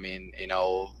 I mean,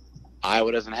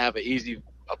 Iowa doesn't have an easy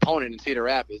opponent in Cedar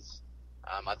Rapids.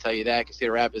 I'll tell you that, because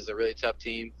Cedar Rapids is a really tough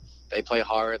team. They play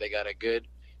hard. They got a good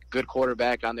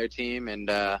quarterback on their team, and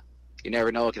you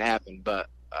never know what can happen. But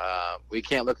we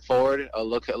can't look forward or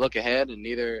look ahead, and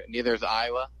neither is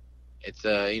Iowa. It's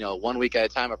 1 week at a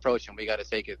time approach, and we got to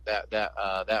take it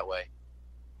that way.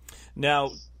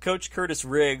 Now, Coach Curtis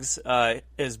Riggs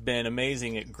has been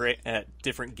amazing at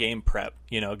different game prep,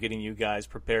 getting you guys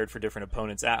prepared for different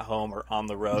opponents at home or on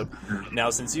the road.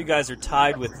 Now, since you guys are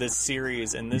tied with this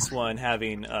series and this one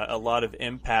having a lot of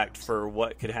impact for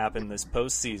what could happen this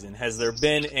postseason, has there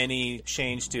been any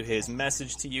change to his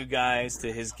message to you guys,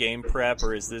 to his game prep,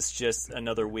 or is this just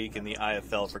another week in the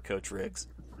IFL for Coach Riggs?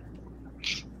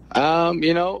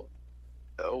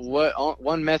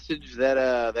 One message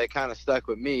that kind of stuck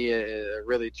with me,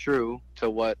 really true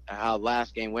to how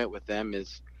last game went with them,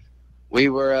 is we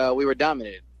were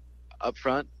dominated up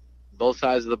front, both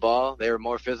sides of the ball. They were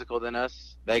more physical than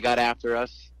us. They got after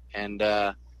us, and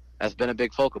that's been a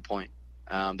big focal point.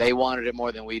 They wanted it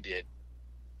more than we did,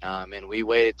 and we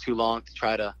waited too long to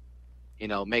try to,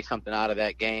 make something out of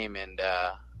that game. And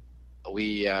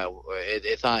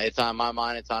it's on my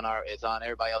mind. It's on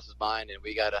everybody else's mind, and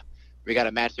we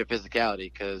gotta match their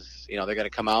physicality, because they're gonna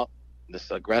come out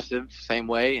this aggressive same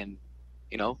way, and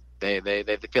they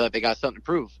feel like they got something to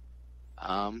prove.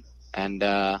 That's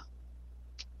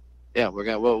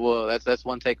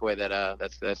one takeaway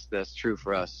that's true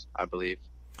for us, I believe.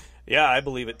 Yeah, I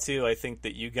believe it too. I think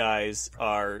that you guys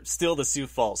are still the Sioux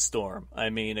Falls Storm. I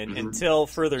mean, until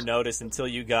further notice, until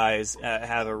you guys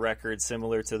have a record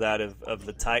similar to that of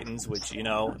the Titans, which,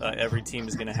 every team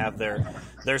is going to have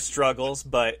their struggles,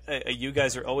 but you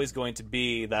guys are always going to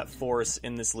be that force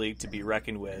in this league to be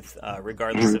reckoned with,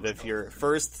 regardless of if you're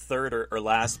first, third, or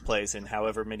last place in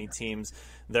however many teams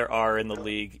there are in the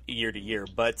league year to year.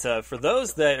 But for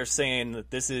those that are saying that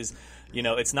this is,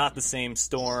 it's not the same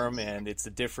Storm and it's a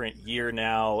different year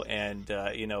now, and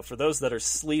for those that are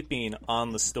sleeping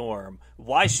on the Storm,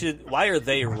 why are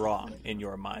they wrong in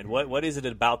your mind? What is it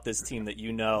about this team that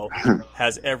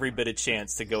has every bit of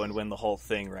chance to go and win the whole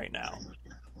thing right now?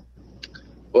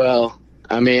 Well,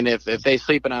 I mean, if they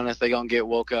sleeping on us, they gonna get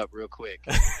woke up real quick.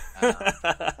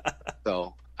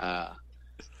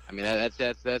 I mean, that's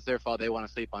their fault. They want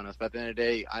to sleep on us. But at the end of the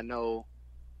day, I know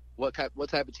what type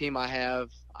of team I have.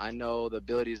 I know the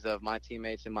abilities of my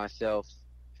teammates and myself.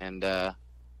 And,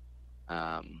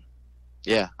 I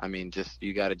mean,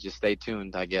 you got to just stay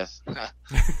tuned, I guess.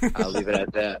 I'll leave it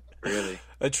at that, really.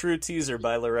 A true teaser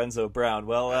by Lorenzo Brown.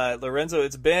 Well, Lorenzo,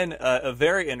 it's been a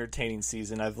very entertaining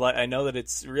season. I know that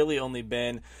it's really only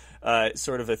been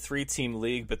sort of a 3-team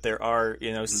league, but there are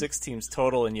 6 teams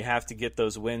total, and you have to get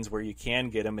those wins where you can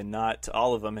get them, and not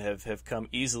all of them have come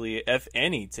easily, if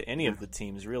any, to any of the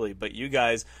teams really. But you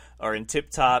guys are in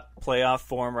tip-top playoff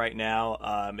form right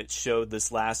now. It showed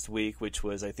this last week, which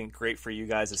was, I think, great for you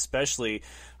guys, especially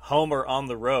home or on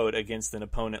the road against an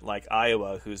opponent like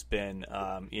Iowa, who's been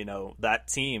that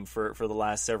team for the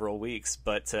last several weeks.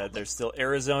 But there's still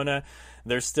Arizona.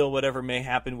 There's still whatever may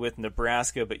happen with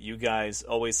Nebraska, but you guys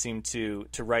always seem to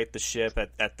right the ship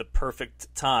at the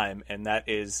perfect time, and that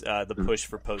is the push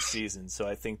for postseason. So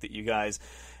I think that you guys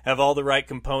have all the right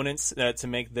components to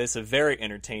make this a very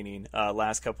entertaining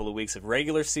last couple of weeks of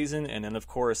regular season, and then, of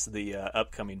course, the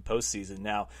upcoming postseason.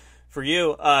 Now, For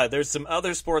you, there's some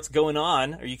other sports going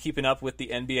on. Are you keeping up with the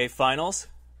NBA Finals?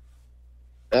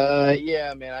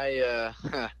 Yeah, man.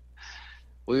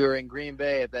 We were in Green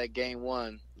Bay at that game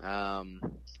one,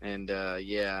 and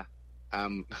yeah,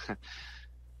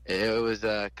 it was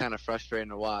kind of frustrating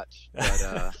to watch.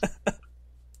 But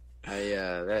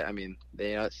I mean,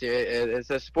 it's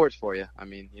a sports for you. I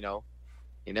mean, you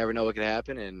never know what could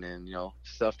happen, and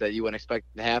stuff that you wouldn't expect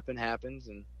to happen happens,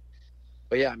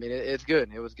 but yeah, I mean, it's good.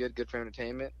 It was good for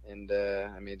entertainment, and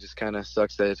I mean, it just kind of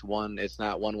sucks that it's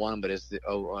not 1-1, but it's 0-2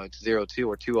 or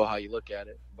 2-0 how you look at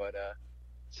it. But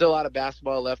still a lot of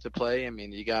basketball left to play. I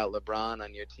mean, you got LeBron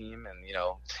on your team, and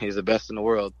he's the best in the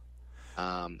world,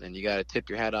 and you got to tip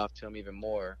your hat off to him even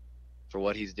more for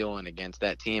what he's doing against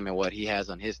that team and what he has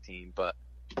on his team. But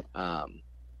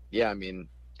yeah, I mean,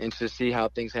 interested to see how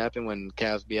things happen when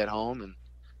Cavs be at home, and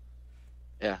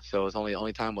yeah, so it's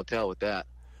only time will tell with that.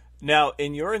 Now,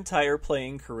 in your entire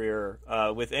playing career,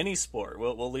 with any sport,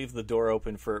 we'll leave the door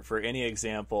open for any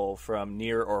example from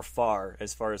near or far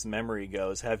as memory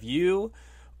goes. Have you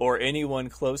or anyone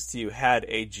close to you had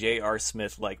a J.R.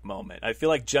 Smith-like moment? I feel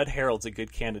like Judd Harreld's a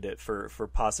good candidate for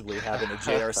possibly having a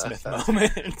J.R. Smith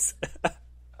moment.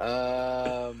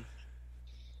 Trying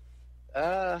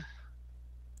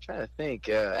to think.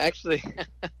 Actually,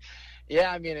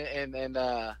 yeah, I mean, and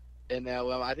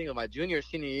well, I think in my junior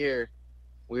senior year,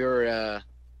 we were,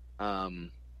 I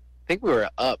think we were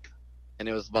up, and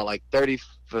it was about like 30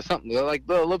 for something, like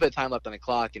a little bit of time left on the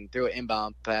clock, and threw an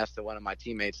inbound pass to one of my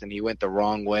teammates, and he went the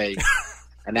wrong way,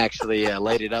 and actually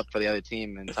laid it up for the other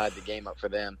team and tied the game up for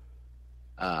them.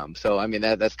 So I mean,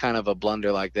 that's kind of a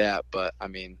blunder like that, but I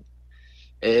mean,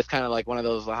 it's kind of like one of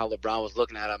those how LeBron was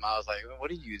looking at him. I was like, what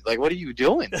are you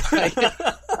doing? But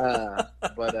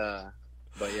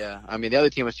yeah, I mean, the other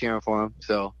team was cheering for him,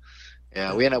 so.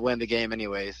 Yeah, we ended up winning the game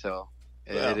anyway, so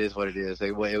it is what it is.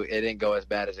 It didn't go as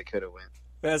bad as it could have went.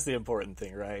 That's the important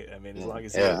thing, right? I mean, as long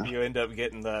as you end up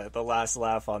getting the last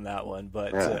laugh on that one.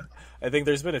 But I think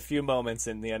there's been a few moments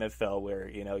in the NFL where,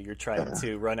 you're trying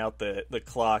to run out the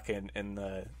clock and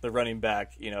the running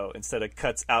back, instead of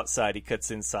cuts outside, he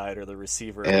cuts inside, or the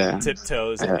receiver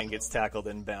tiptoes and gets tackled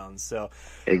inbounds. So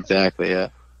exactly, yeah.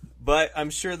 But I'm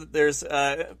sure that there's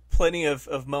plenty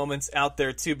of moments out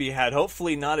there to be had.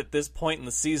 Hopefully not at this point in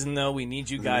the season, though. We need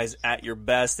you guys at your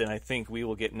best, and I think we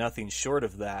will get nothing short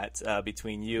of that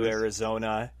between you,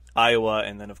 Arizona, Iowa,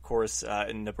 and then, of course,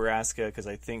 in Nebraska, because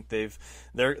I think they're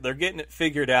getting it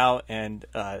figured out, and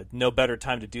no better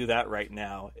time to do that right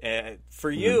now.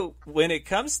 For you, when it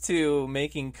comes to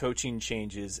making coaching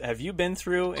changes, have you been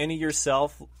through any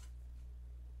yourself?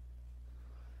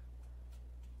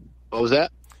 What was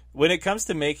that? When it comes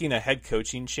to making a head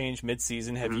coaching change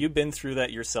mid-season, have you been through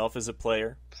that yourself as a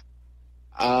player?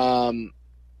 Not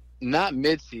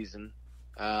mid-season.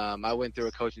 I went through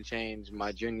a coaching change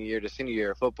my junior year to senior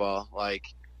year of football, like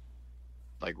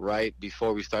right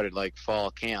before we started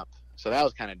fall camp. So that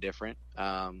was kind of different.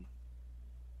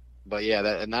 But yeah,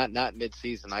 that not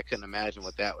mid-season. I couldn't imagine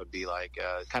what that would be like.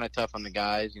 Kind of tough on the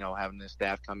guys, having the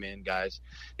staff come in,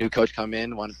 new coach come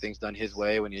in, wanting things done his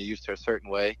way when you're used to a certain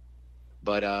way.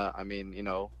 But I mean,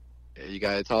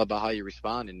 it's all about how you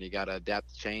respond, and you got to adapt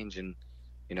to change, and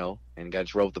got to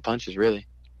just roll with the punches, really.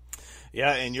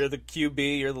 Yeah, and you're the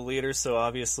QB, you're the leader, so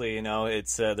obviously,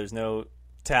 it's there's no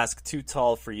task too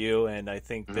tall for you, and I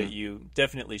think that you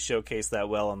definitely showcase that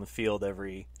well on the field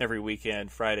every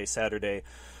weekend, Friday, Saturday,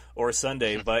 or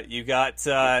Sunday. But you got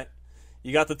the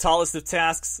tallest of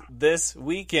tasks this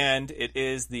weekend. It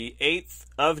is the 8th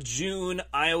of June.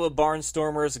 Iowa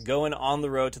Barnstormers going on the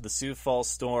road to the Sioux Falls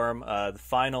Storm, the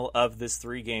final of this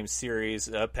 3-game series,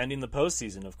 pending the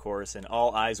postseason, of course, and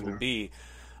all eyes will be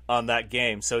on that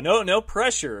game. So no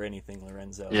pressure or anything,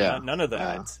 Lorenzo. Yeah. None of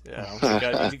that.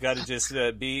 You got to just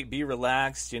be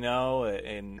relaxed,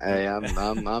 And hey,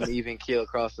 I'm even keel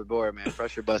across the board, man.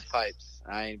 Pressure bust pipes.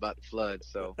 I ain't about to flood,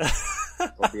 so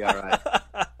we'll be all right.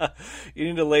 You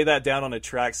need to lay that down on a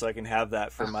track so I can have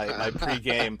that for my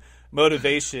pregame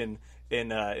motivation in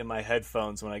my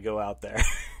headphones when I go out there.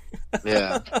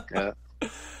 Yeah.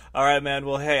 All right, man.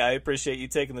 Well, hey, I appreciate you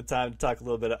taking the time to talk a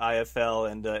little bit of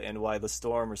IFL and why the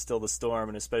Storm are still the Storm,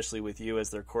 and especially with you as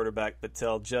their quarterback. But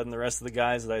tell Judd and the rest of the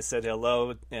guys that I said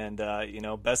hello, and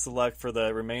best of luck for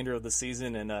the remainder of the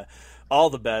season, and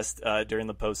all the best during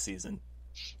the postseason.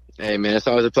 Hey, man, it's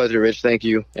always a pleasure, Rich. Thank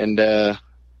you, and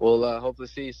we'll hopefully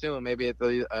see you soon, maybe at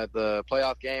the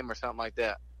playoff game or something like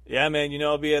that. Yeah, man,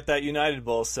 I'll be at that United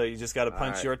Bowl, so you just got to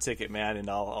punch your ticket, man, and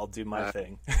I'll do my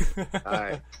thing. All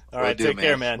right. All right, take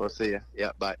care, man. We'll see you.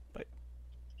 Yeah, bye. Bye.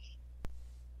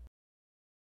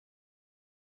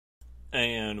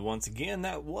 And once again,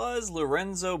 that was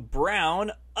Lorenzo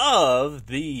Brown of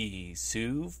the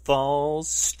Sioux Falls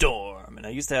Storm. And I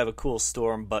used to have a cool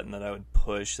Storm button that I would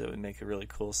push that would make a really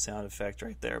cool sound effect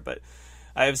right there. But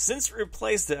I have since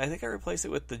replaced it. I think I replaced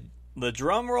it with the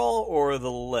drum roll or the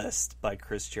list by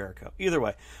Chris Jericho. Either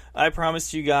way, I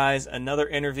promised you guys another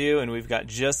interview, and we've got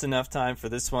just enough time for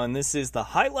this one. This is the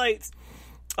highlight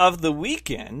of the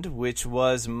weekend, which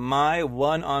was my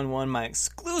one-on-one, my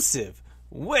exclusive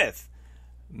with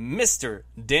Mr.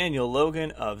 Daniel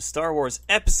Logan of Star Wars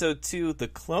Episode 2, The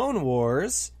Clone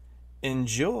Wars.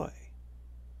 Enjoy.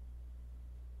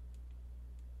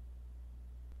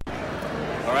 All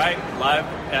right, live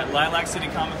at Lilac City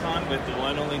Comicon with the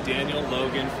one and only Daniel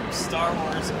Logan from Star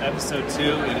Wars Episode 2.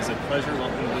 It is a pleasure.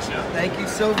 Welcome to the show. Thank you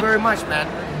so very much, man.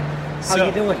 How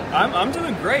you doing? I'm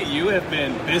doing great. You have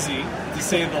been busy, to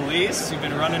say the least. You've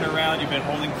been running around. You've been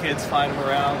holding kids, flying them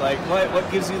around. Like, what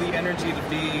gives you the energy to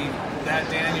be that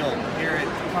Daniel here at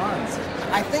cons?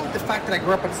 I think the fact that I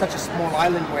grew up on such a small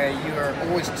island where you're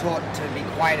always taught to be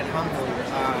quiet and humble,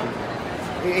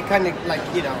 it kind of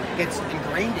gets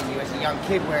ingrained in you as a young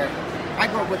kid. Where I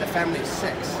grew up with a family of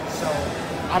 6, so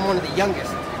I'm one of the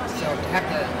youngest. So to have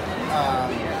to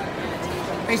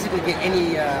basically get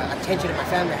any attention in my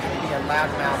family, I had to be a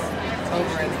loudmouth,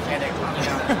 over-energetic,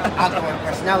 outgoing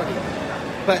personality.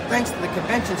 But thanks to the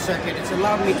convention circuit, it's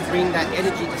allowed me to bring that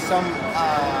energy to some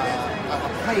a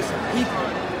place of people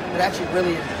that actually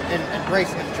really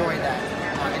embrace and enjoy that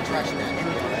interaction and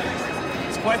energy.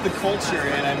 It's quite the culture,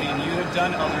 and I mean, you have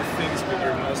done other things, but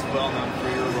you're most well-known for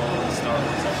your role in Star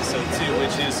Wars Episode 2,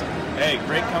 which is, hey,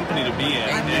 great company to be in.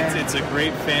 It's a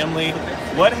great family.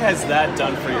 What has that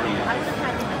done for your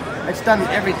life? It's done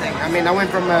everything. I mean, I went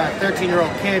from a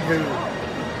 13-year-old kid who,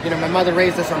 my mother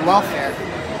raised us on welfare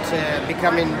to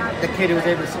becoming the kid who was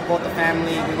able to support the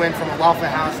family. We went from a welfare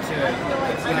house to,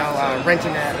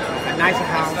 renting a nicer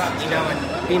house,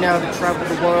 and being able to travel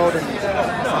the world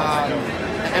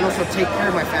and also take care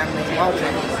of my family while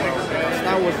traveling the world.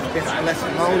 Star Wars has been a lesson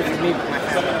not only for me, but my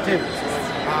family too.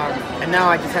 And now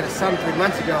I just had a son 3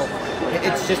 months ago.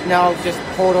 It's just now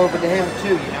poured over to him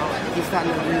too, He's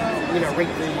starting to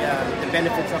reap the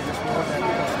benefits of this world and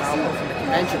Star Wars and the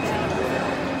conventions.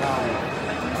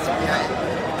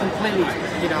 Completely,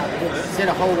 did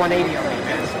a whole 180 on me,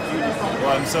 man.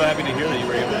 Well, I'm so happy to hear that you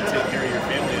were able to take care of your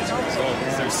family as a result,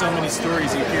 because there's so many stories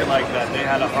you hear like that. They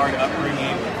had a hard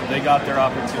upbringing, they got their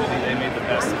opportunity, they made the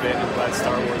best of it, and I'm glad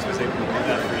Star Wars was able to do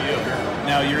that for you.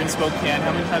 Now, you're in Spokane. How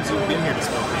many times have you been here to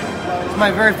Spokane? It's my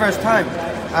very first time.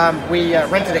 We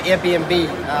rented an Airbnb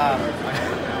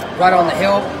right on the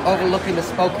hill overlooking the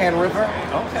Spokane River.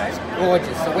 Okay. It's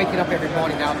gorgeous. So waking up every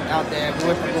morning out there. We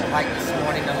went for a little hike this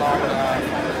morning along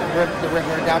the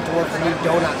river down towards the new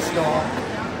donut store.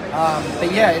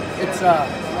 But yeah, it's a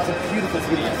beautiful,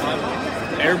 beautiful thing.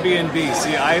 Airbnb.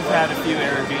 See, I've had a few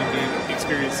Airbnb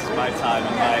experiences in my time,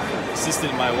 and my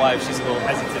assistant, my wife, she's a little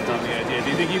hesitant on the idea. Do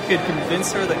you think you could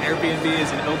convince her that Airbnb is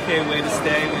an okay way to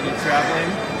stay when you're traveling?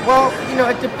 Well,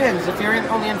 it depends. If you're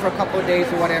only in for a couple of days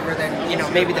or whatever, then,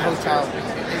 maybe the hotel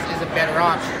is a better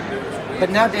option.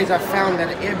 But nowadays I've found that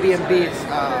Airbnb is,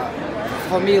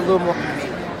 for me, a little more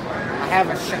convenient. I have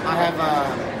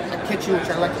a kitchen which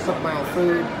I like to cook my own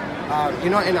food. You're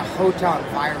not in a hotel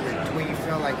environment where you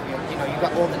feel like you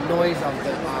got all the noise of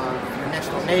your next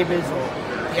door neighbors or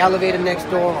the elevator next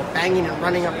door or banging and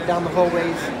running up and down the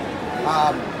hallways.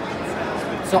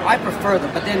 So I prefer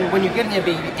them. But then when you get an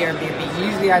Airbnb, you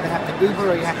usually either have to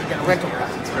Uber or you have to get a rental car.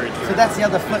 That's very true. So that's the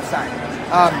other flip side.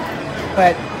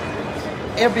 But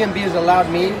Airbnb has allowed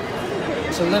me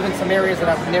to live in some areas that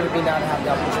I've never been able to have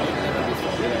the opportunity to live in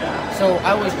before. So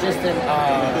I was just in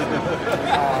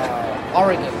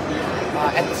Oregon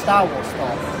at the Star Wars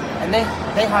store, and they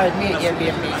hired me at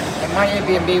Airbnb, and my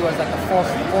Airbnb was like a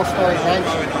four-story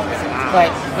mansion. But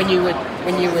when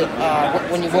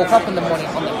you woke up in the morning,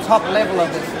 on the top level of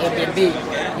this Airbnb,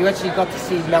 you actually got to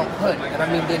see Mount Hood, and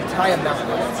I mean the entire Mount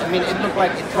Hood. I mean, it looked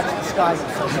like it touched the skies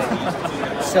so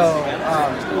good. So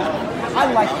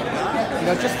I like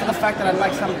it, just for the fact that I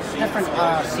like some different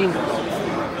scenery.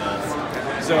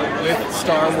 So with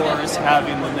Star Wars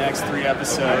having the next 3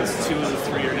 episodes, 2 of the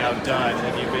 3 are now done.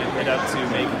 Have you been hit up to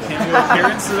make a cameo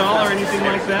appearance at all or anything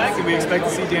like that? Can we expect to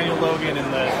see Daniel Logan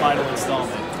in the final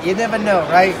installment? You never know,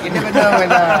 right? You never know when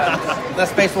the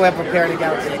space will ever prepare the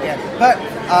galaxy again. But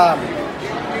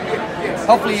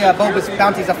hopefully Boba's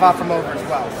bounties are far from over as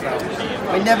well.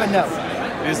 So we never know.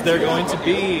 Is there going to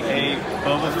be a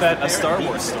Boba Fett, a Star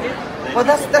Wars story? Well,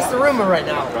 that's the rumor right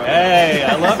now. Hey,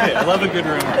 I love it. I love a good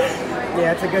rumor.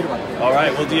 Yeah, it's a good one. All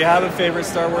right. Well, do you have a favorite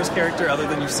Star Wars character other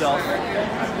than yourself?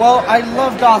 Well, I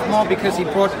love Darth Maul because he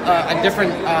brought a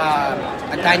different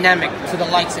a dynamic to the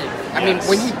lightsaber. I mean,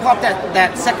 when he popped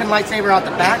that second lightsaber out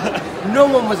the back, no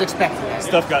one was expecting that.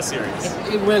 Stuff got serious.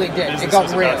 It really did. Business It got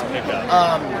was real. about to pick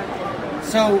up.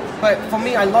 But for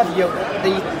me, I love Yoda.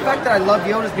 The fact that I love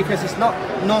Yoda is because he's not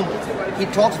normal. He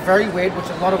talks very weird, which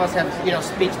a lot of us have,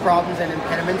 speech problems and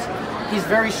impediments. He's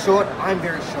very short. I'm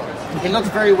very short. He looks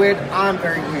very weird. I'm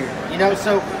very weird.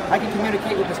 So I can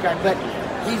communicate with this guy, but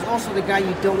he's also the guy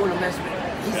you don't want to mess with.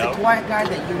 He's the quiet guy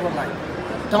that you will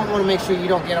don't want to make sure you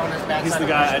don't get on his bad He's side. the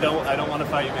guy, I don't want to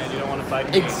fight you, man. You don't want to fight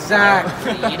me.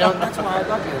 Exactly. That's why I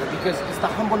love Yoda, because it's the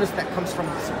humbleness that comes from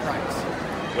the surprise.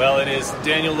 Well, it is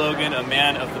Daniel Logan, a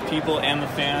man of the people and the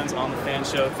fans on the Fan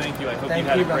Show. Thank you. I hope you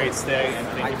had a great stay, and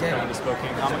thank you for coming to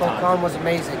Spokane Comicon. Spokane was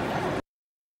amazing.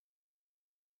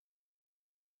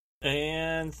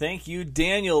 And thank you,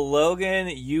 Daniel Logan.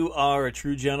 You are a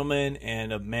true gentleman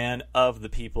and a man of the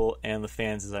people and the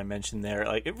fans, as I mentioned there.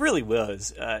 Like, it really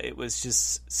was. It was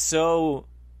just so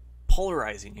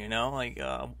polarizing,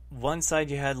 one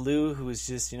side you had Lou, who was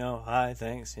just, hi,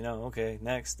 thanks, okay,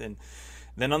 next. And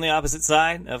then on the opposite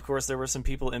side, of course, there were some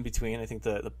people in between. I think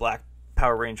the black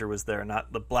Power Ranger was there,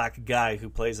 not the black guy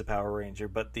who plays a Power Ranger,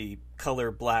 but the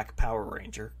color black Power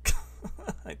Ranger.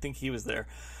 I think he was there.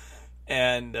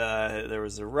 And there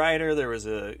was a writer, there was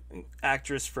an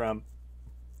actress from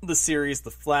the series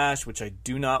The Flash, which I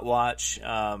do not watch.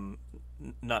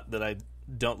 Not that I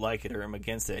don't like it or am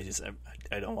against it.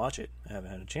 I don't watch it. I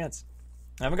haven't had a chance.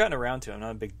 I haven't gotten around to it. I'm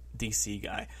not a big DC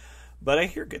guy. But I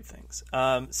hear good things.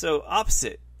 So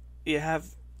opposite, you have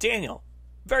Daniel.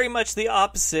 Very much the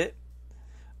opposite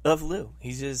of Lou.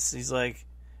 He's like,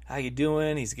 how you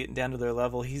doing? He's getting down to their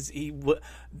level. He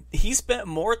spent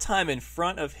more time in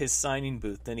front of his signing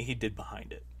booth than he did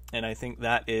behind it. And I think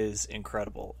that is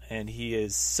incredible. And he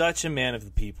is such a man of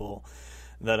the people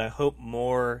that I hope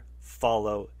more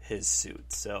follow his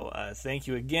suit. So thank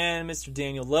you again, Mr.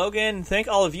 Daniel Logan. Thank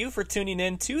all of you for tuning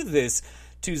in to this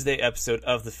Tuesday episode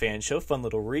of The Fan Show. Fun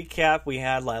little recap. We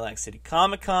had Lilac City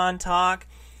Comicon talk.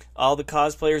 All the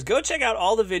cosplayers. Go check out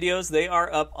all the videos. They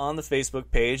are up on the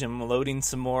Facebook page. I'm loading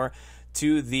some more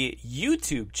to the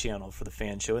YouTube channel for The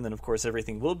Fan Show. And then, of course,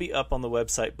 everything will be up on the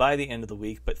website by the end of the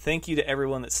week. But thank you to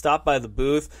everyone that stopped by the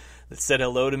booth, that said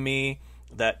hello to me,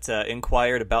 that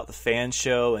inquired about The Fan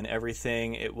Show and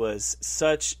everything. It was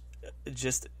such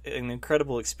just an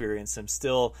incredible experience. I'm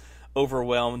still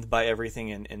overwhelmed by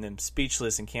everything and I'm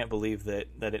speechless and can't believe that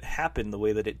it happened the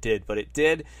way that it did. But it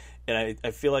did. And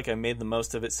I feel like I made the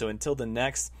most of it. So until the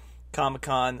next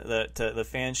Comic-Con that the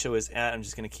Fan Show is at, I'm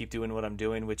just going to keep doing what I'm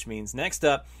doing, which means next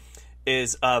up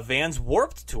is Van's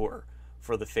Warped Tour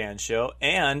for the Fan Show.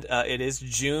 And it is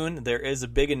June. There is a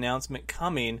big announcement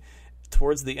coming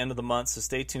towards the end of the month, so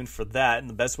stay tuned for that. And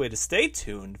the best way to stay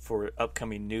tuned for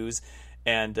upcoming news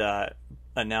and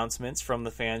announcements from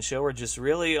the Fan Show, or just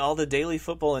really all the daily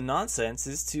football and nonsense,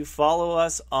 is to follow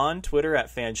us on Twitter at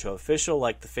Fan Show Official,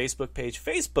 like the Facebook page,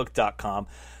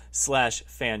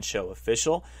 facebook.com/Fan Show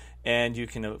Official. And you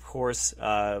can, of course,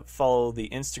 follow the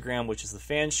Instagram, which is the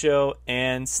Fan Show,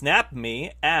 and snap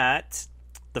me at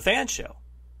the Fan Show.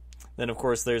 Then, of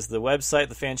course, there's the website,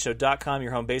 thefanshow.com,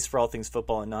 your home base for all things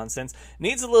football and nonsense.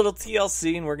 Needs a little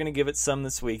TLC, and we're going to give it some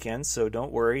this weekend, so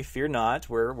don't worry, fear not.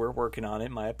 We're working on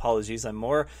it. My apologies. I'm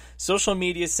more social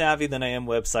media savvy than I am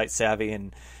website savvy,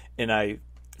 and I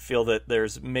feel that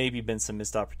there's maybe been some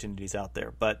missed opportunities out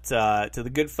there. But to the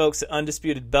good folks at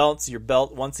Undisputed Belts, your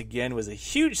belt, once again, was a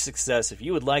huge success. If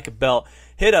you would like a belt,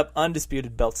 hit up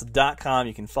UndisputedBelts.com.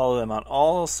 You can follow them on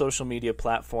all social media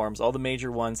platforms, all the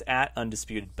major ones at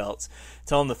Undisputed Belts.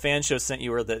 Tell them the Fan Show sent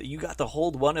you, or that you got to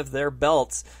hold one of their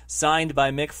belts signed by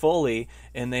Mick Foley,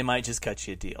 and they might just cut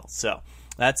you a deal. So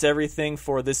that's everything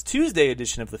for this Tuesday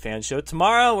edition of the Fan Show.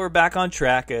 Tomorrow, we're back on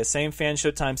track. Same Fan Show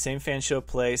time, same Fan Show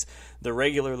place. The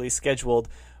regularly scheduled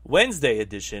Wednesday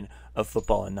edition of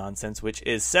Football and Nonsense, which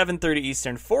is 7:30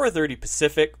 Eastern, 4:30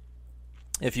 Pacific.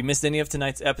 If you missed any of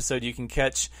tonight's episode, you can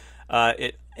catch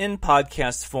it in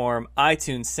podcast form,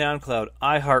 iTunes, SoundCloud,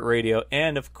 iHeartRadio,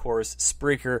 and, of course,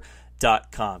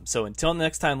 Spreaker.com. So until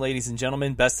next time, ladies and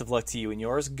gentlemen, best of luck to you and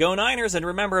yours. Go Niners, and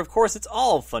remember, of course, it's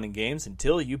all fun and games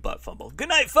until you butt fumble. Good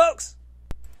night, folks!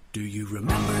 Do you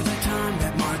remember the time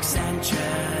that Mark Sanchez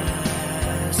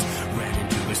ran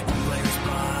into his own player's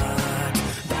butt?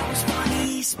 That was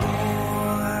funny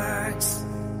sports.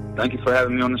 Thank you for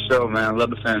having me on the show, man. I love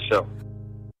the Fan Show.